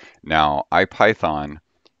frame. Now, IPython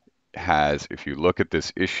has, if you look at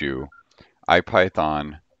this issue,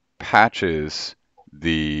 IPython patches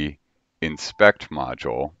the inspect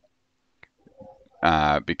module,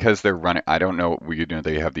 because they're running. I don't know,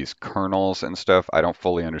 they have these kernels and stuff. I don't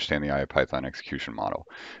fully understand the IPython execution model,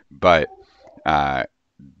 but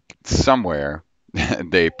somewhere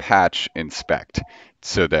they patch inspect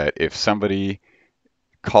so that if somebody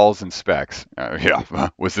calls inspects,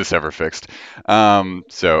 was this ever fixed?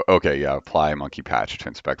 So okay, yeah, apply monkey patch to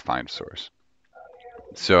inspect find source.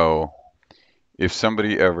 So if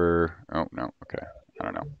somebody ever, oh no, okay, I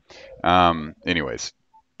don't know. Anyways,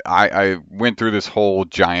 I went through this whole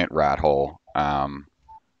giant rat hole.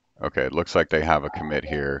 Okay, it looks like they have a commit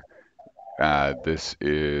here. This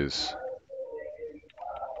is,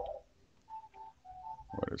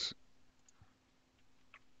 what is,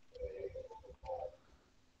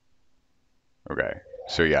 okay.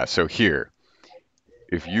 So yeah, so here,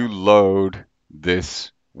 if you load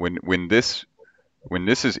this, when this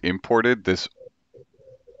is imported, this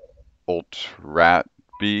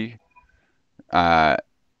ultratb,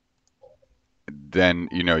 then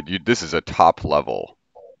this is a top level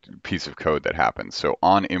piece of code that happens. So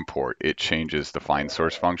on import, it changes the find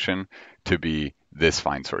source function to be this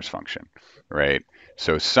find source function, right?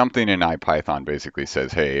 So something in IPython basically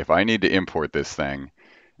says, hey, if I need to import this thing,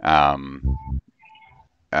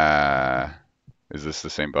 is this the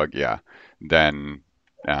same bug? Yeah. Then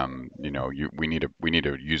we need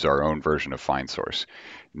to use our own version of find source.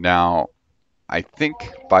 Now, I think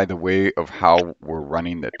by the way of how we're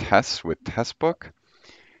running the tests with testbook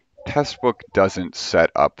doesn't set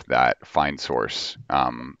up that find source.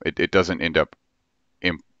 It doesn't end up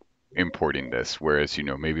importing this, whereas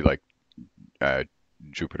maybe like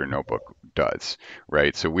Jupyter Notebook does,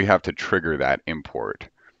 right? So we have to trigger that import,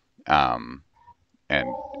 and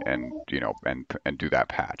and do that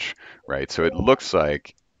patch, right? So it looks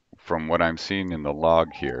like from what I'm seeing in the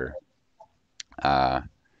log here,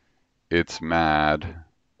 it's mad.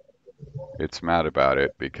 It's mad about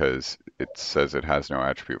it because it says it has no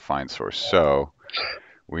attribute find source. So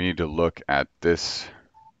we need to look at this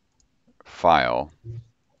file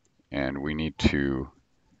and we need to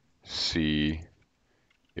see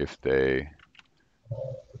if they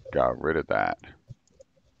got rid of that,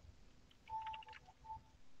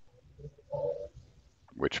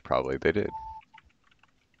 which probably they did.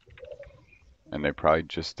 And they probably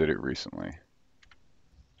just did it recently.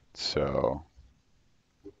 So,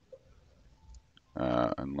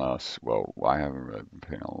 unless, well, I haven't really been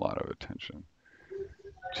paying a lot of attention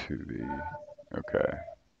to the, okay.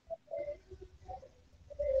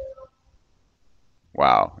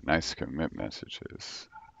 Wow, nice commit messages.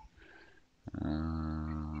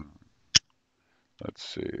 Let's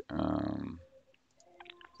see. All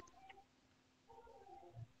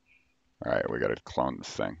right, we got to clone this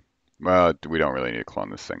thing. Well, we don't really need to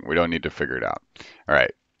clone this thing. We don't need to figure it out. All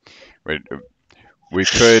right. We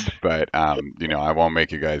could, but I won't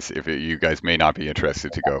make you guys. You guys may not be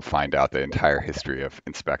interested to go find out the entire history of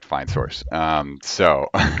inspect find source. So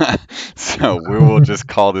we will just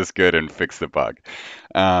call this good and fix the bug.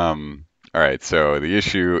 All right. So the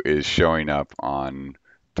issue is showing up on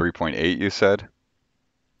 3.8. You said.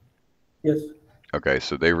 Yes. Okay.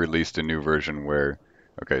 So they released a new version where.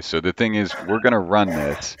 Okay. So the thing is, we're gonna run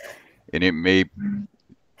this, and they may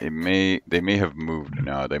have moved.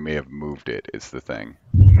 No, they may have moved it. Is the thing.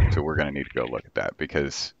 So we're going to need to go look at that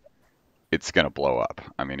because it's going to blow up.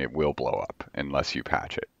 I mean, it will blow up unless you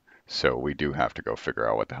patch it. So we do have to go figure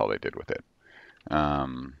out what the hell they did with it.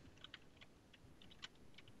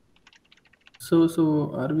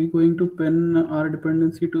 So are we going to pin our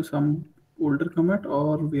dependency to some older commit,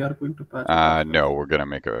 or we are going to patch it as well? No, we're going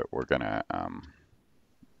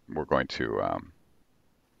to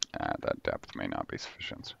that depth may not be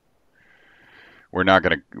sufficient. We're not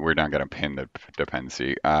gonna pin the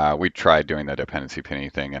dependency. We tried doing the dependency pinning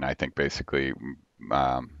thing, and I think basically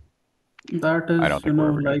That I is, don't think we're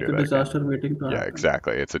ever going to like do a that again. disaster waiting to Yeah, happen.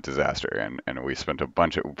 exactly. It's a disaster, and we spent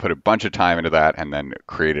put a bunch of time into that, and then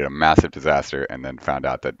created a massive disaster, and then found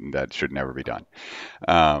out that that should never be done.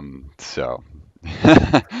 So,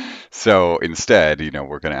 so instead,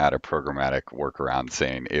 we're going to add a programmatic workaround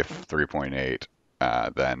saying if 3.8,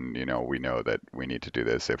 then we know that we need to do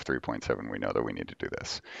this. If 3.7, we know that we need to do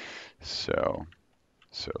this. So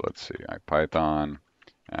let's see. IPython.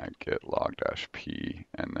 Get log-p,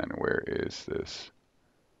 and then where is this?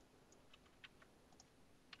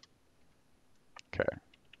 Okay.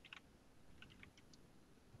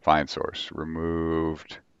 Find source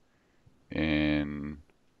removed in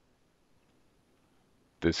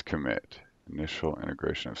this commit. Initial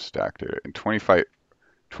integration of stack data in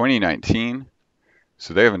 2019.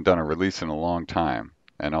 So they haven't done a release in a long time,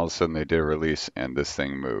 and all of a sudden they did a release, and this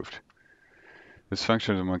thing moved. This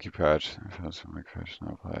function is a monkey patch. Monkey patch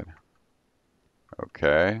not applied.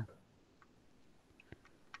 Okay.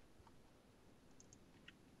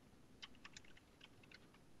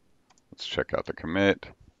 Let's check out the commit.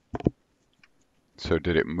 So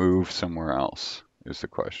did it move somewhere else is the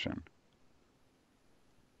question.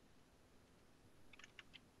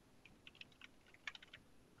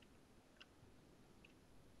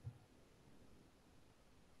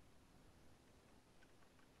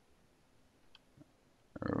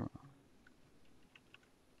 Oh.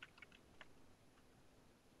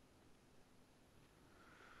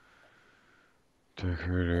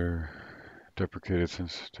 Decorator deprecated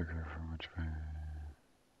since sticker for much pain.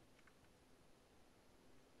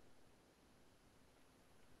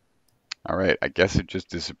 All right, I guess it just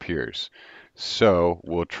disappears. So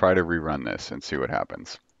we'll try to rerun this and see what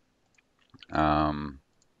happens. So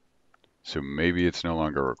maybe it's no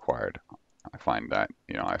longer required. I find that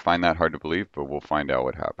hard to believe, but we'll find out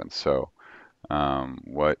what happens. So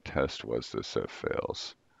what test was this that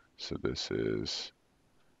fails? So this is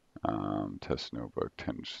test notebook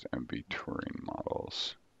 10 MB Turing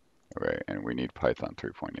models. Okay, and we need Python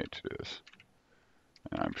 3.8 to do this.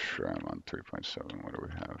 And I'm sure I'm on 3.7. What do we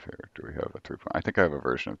have here? Do we have a 3. I think I have a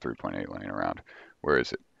version of 3.8 laying around. Where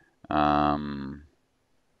is it?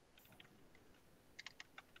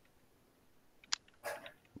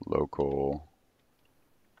 Local.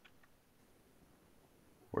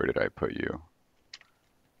 Where did I put you?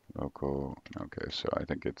 Local. Okay, so I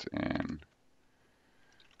think it's in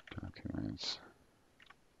documents.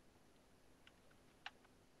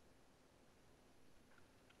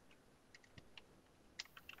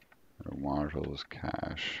 Modules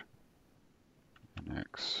cache.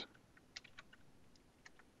 Next.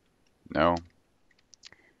 No.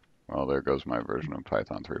 Well, there goes my version of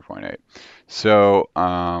Python 3.8. So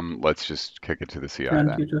let's just kick it to the CI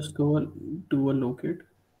Can't you then. just do a locate?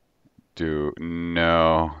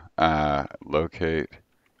 No, locate,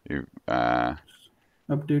 you,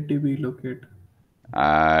 Update DB locate.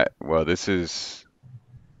 well, this is,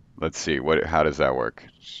 let's see, how does that work?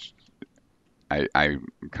 I'm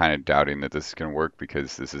kind of doubting that this is going to work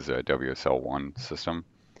because this is a WSL1 system,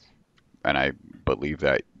 and I believe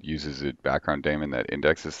that uses a background daemon that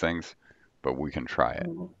indexes things, but we can try it.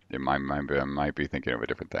 Oh, I might be thinking of a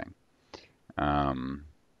different thing. Um,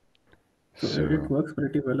 so it so works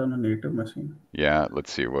pretty well on a native machine. yeah,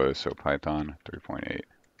 let's see. So Python 3.8.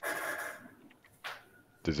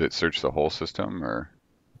 Does it search the whole system, or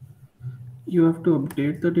You have to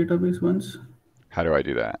update the database once. how do I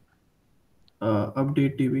do that?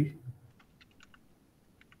 Update DB.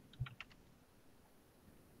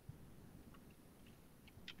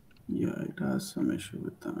 Yeah, it has some issue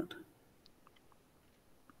with that.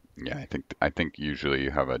 Yeah, I think usually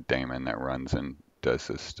you have a daemon that runs and does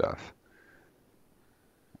this stuff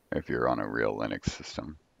if you're on a real Linux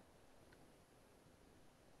system.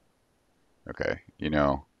 Okay,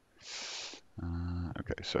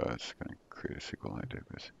 okay, so it's gonna create a SQLite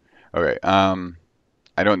database. Okay,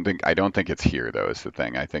 I don't think it's here though, is the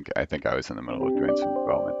thing. I think I was in the middle of doing some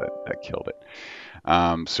development that killed it.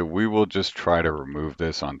 So we will just try to remove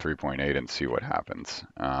this on 3.8 and see what happens.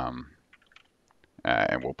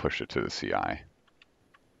 And we'll push it to the CI.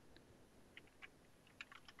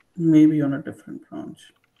 Maybe on a different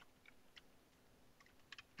branch.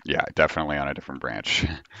 Yeah, definitely on a different branch.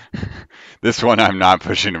 This one I'm not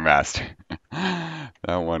pushing to master.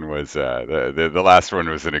 That one was the last one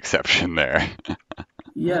was an exception there.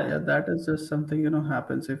 Yeah, that is just something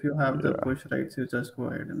happens if you have the Yeah, push rights. You just go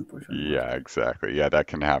ahead and push on yeah, master. exactly. Yeah, that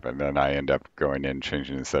can happen. Then I end up going in,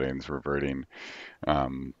 changing the settings, reverting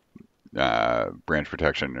branch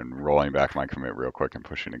protection, and rolling back my commit real quick and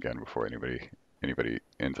pushing again before anybody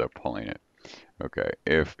ends up pulling it. Okay,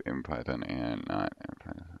 if in Python and not in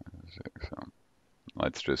Python 6. So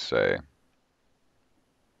let's just say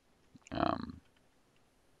um,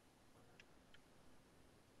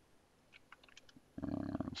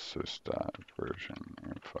 sys.version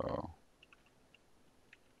info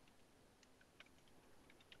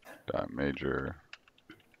dot major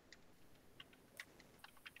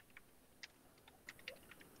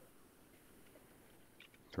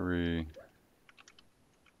three.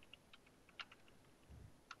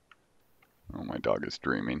 Oh, my dog is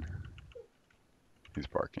dreaming. He's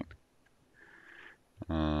barking.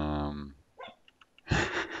 Um, oh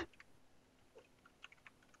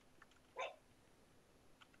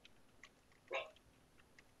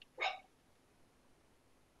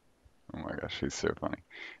my gosh, he's so funny.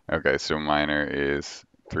 Okay, so minor is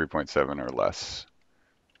 3.7 or less.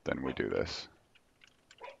 Then we do this.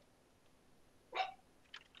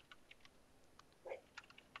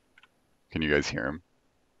 Can you guys hear him?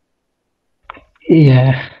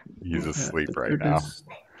 Yeah. He's Yeah, asleep right it now. is.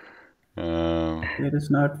 Um, It is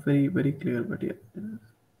not very clear, but yeah, it is.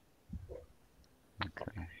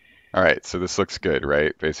 okay. All right, so this looks good,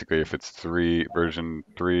 right? Basically, if it's version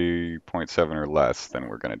 3.7 or less, then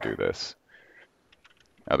we're going to do this.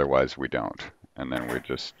 Otherwise, we don't. And then we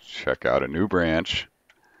just check out a new branch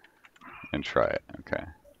and try it. Okay.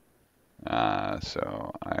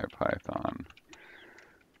 So IPython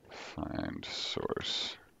find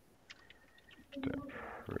source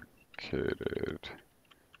deprecated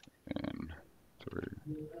in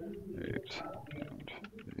 3.8 and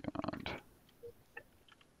beyond.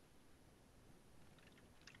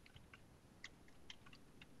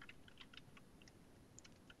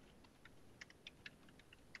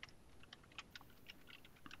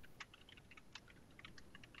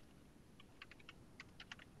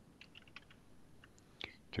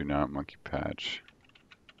 Do not monkey patch.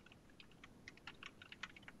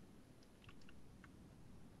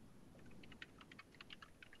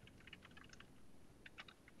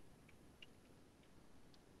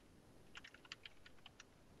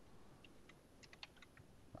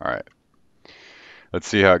 All right. Let's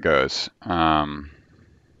see how it goes.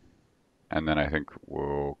 And then I think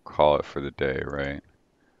we'll call it for the day, right?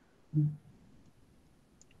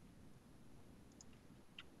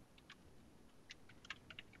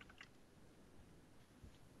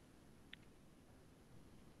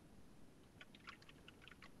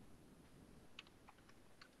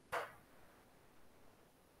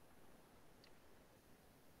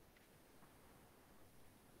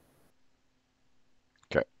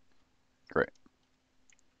 Okay, great.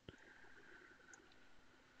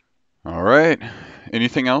 All right.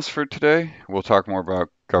 anything else for today? We'll talk more about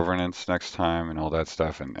governance next time and all that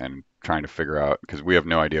stuff, and trying to figure out, because we have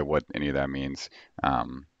no idea what any of that means.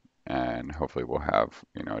 And hopefully we'll have,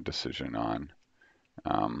 a decision on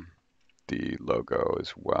the logo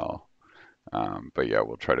as well. But yeah,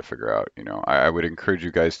 we'll try to figure out, I would encourage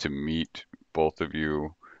you guys to meet, both of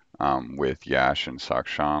you, with Yash and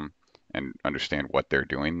Saksham, and understand what they're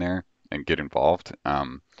doing there and get involved.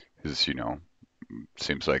 Because,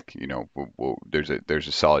 seems like, there's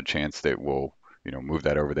a solid chance that we'll, move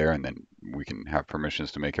that over there, and then we can have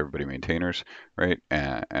permissions to make everybody maintainers, right?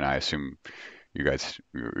 And I assume you guys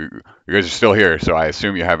are still here, so I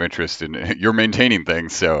assume you have interest in you're maintaining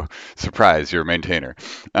things. So surprise, you're a maintainer.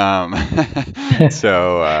 Um,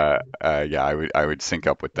 yeah, I would sync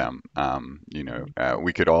up with them.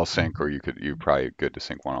 We could all sync, or you probably good to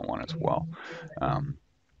sync one on one as well. Um,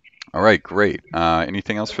 all right, great.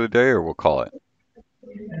 Anything else for the day, or we'll call it?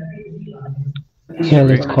 Yeah,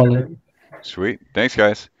 let's Sweet, call it. sweet. Thanks,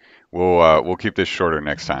 guys. We'll keep this shorter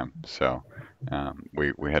next time. So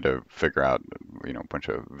we had to figure out a bunch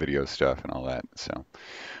of video stuff and all that. So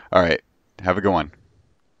all right, have a good one.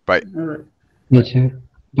 Bye. All right. You too.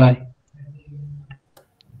 Bye.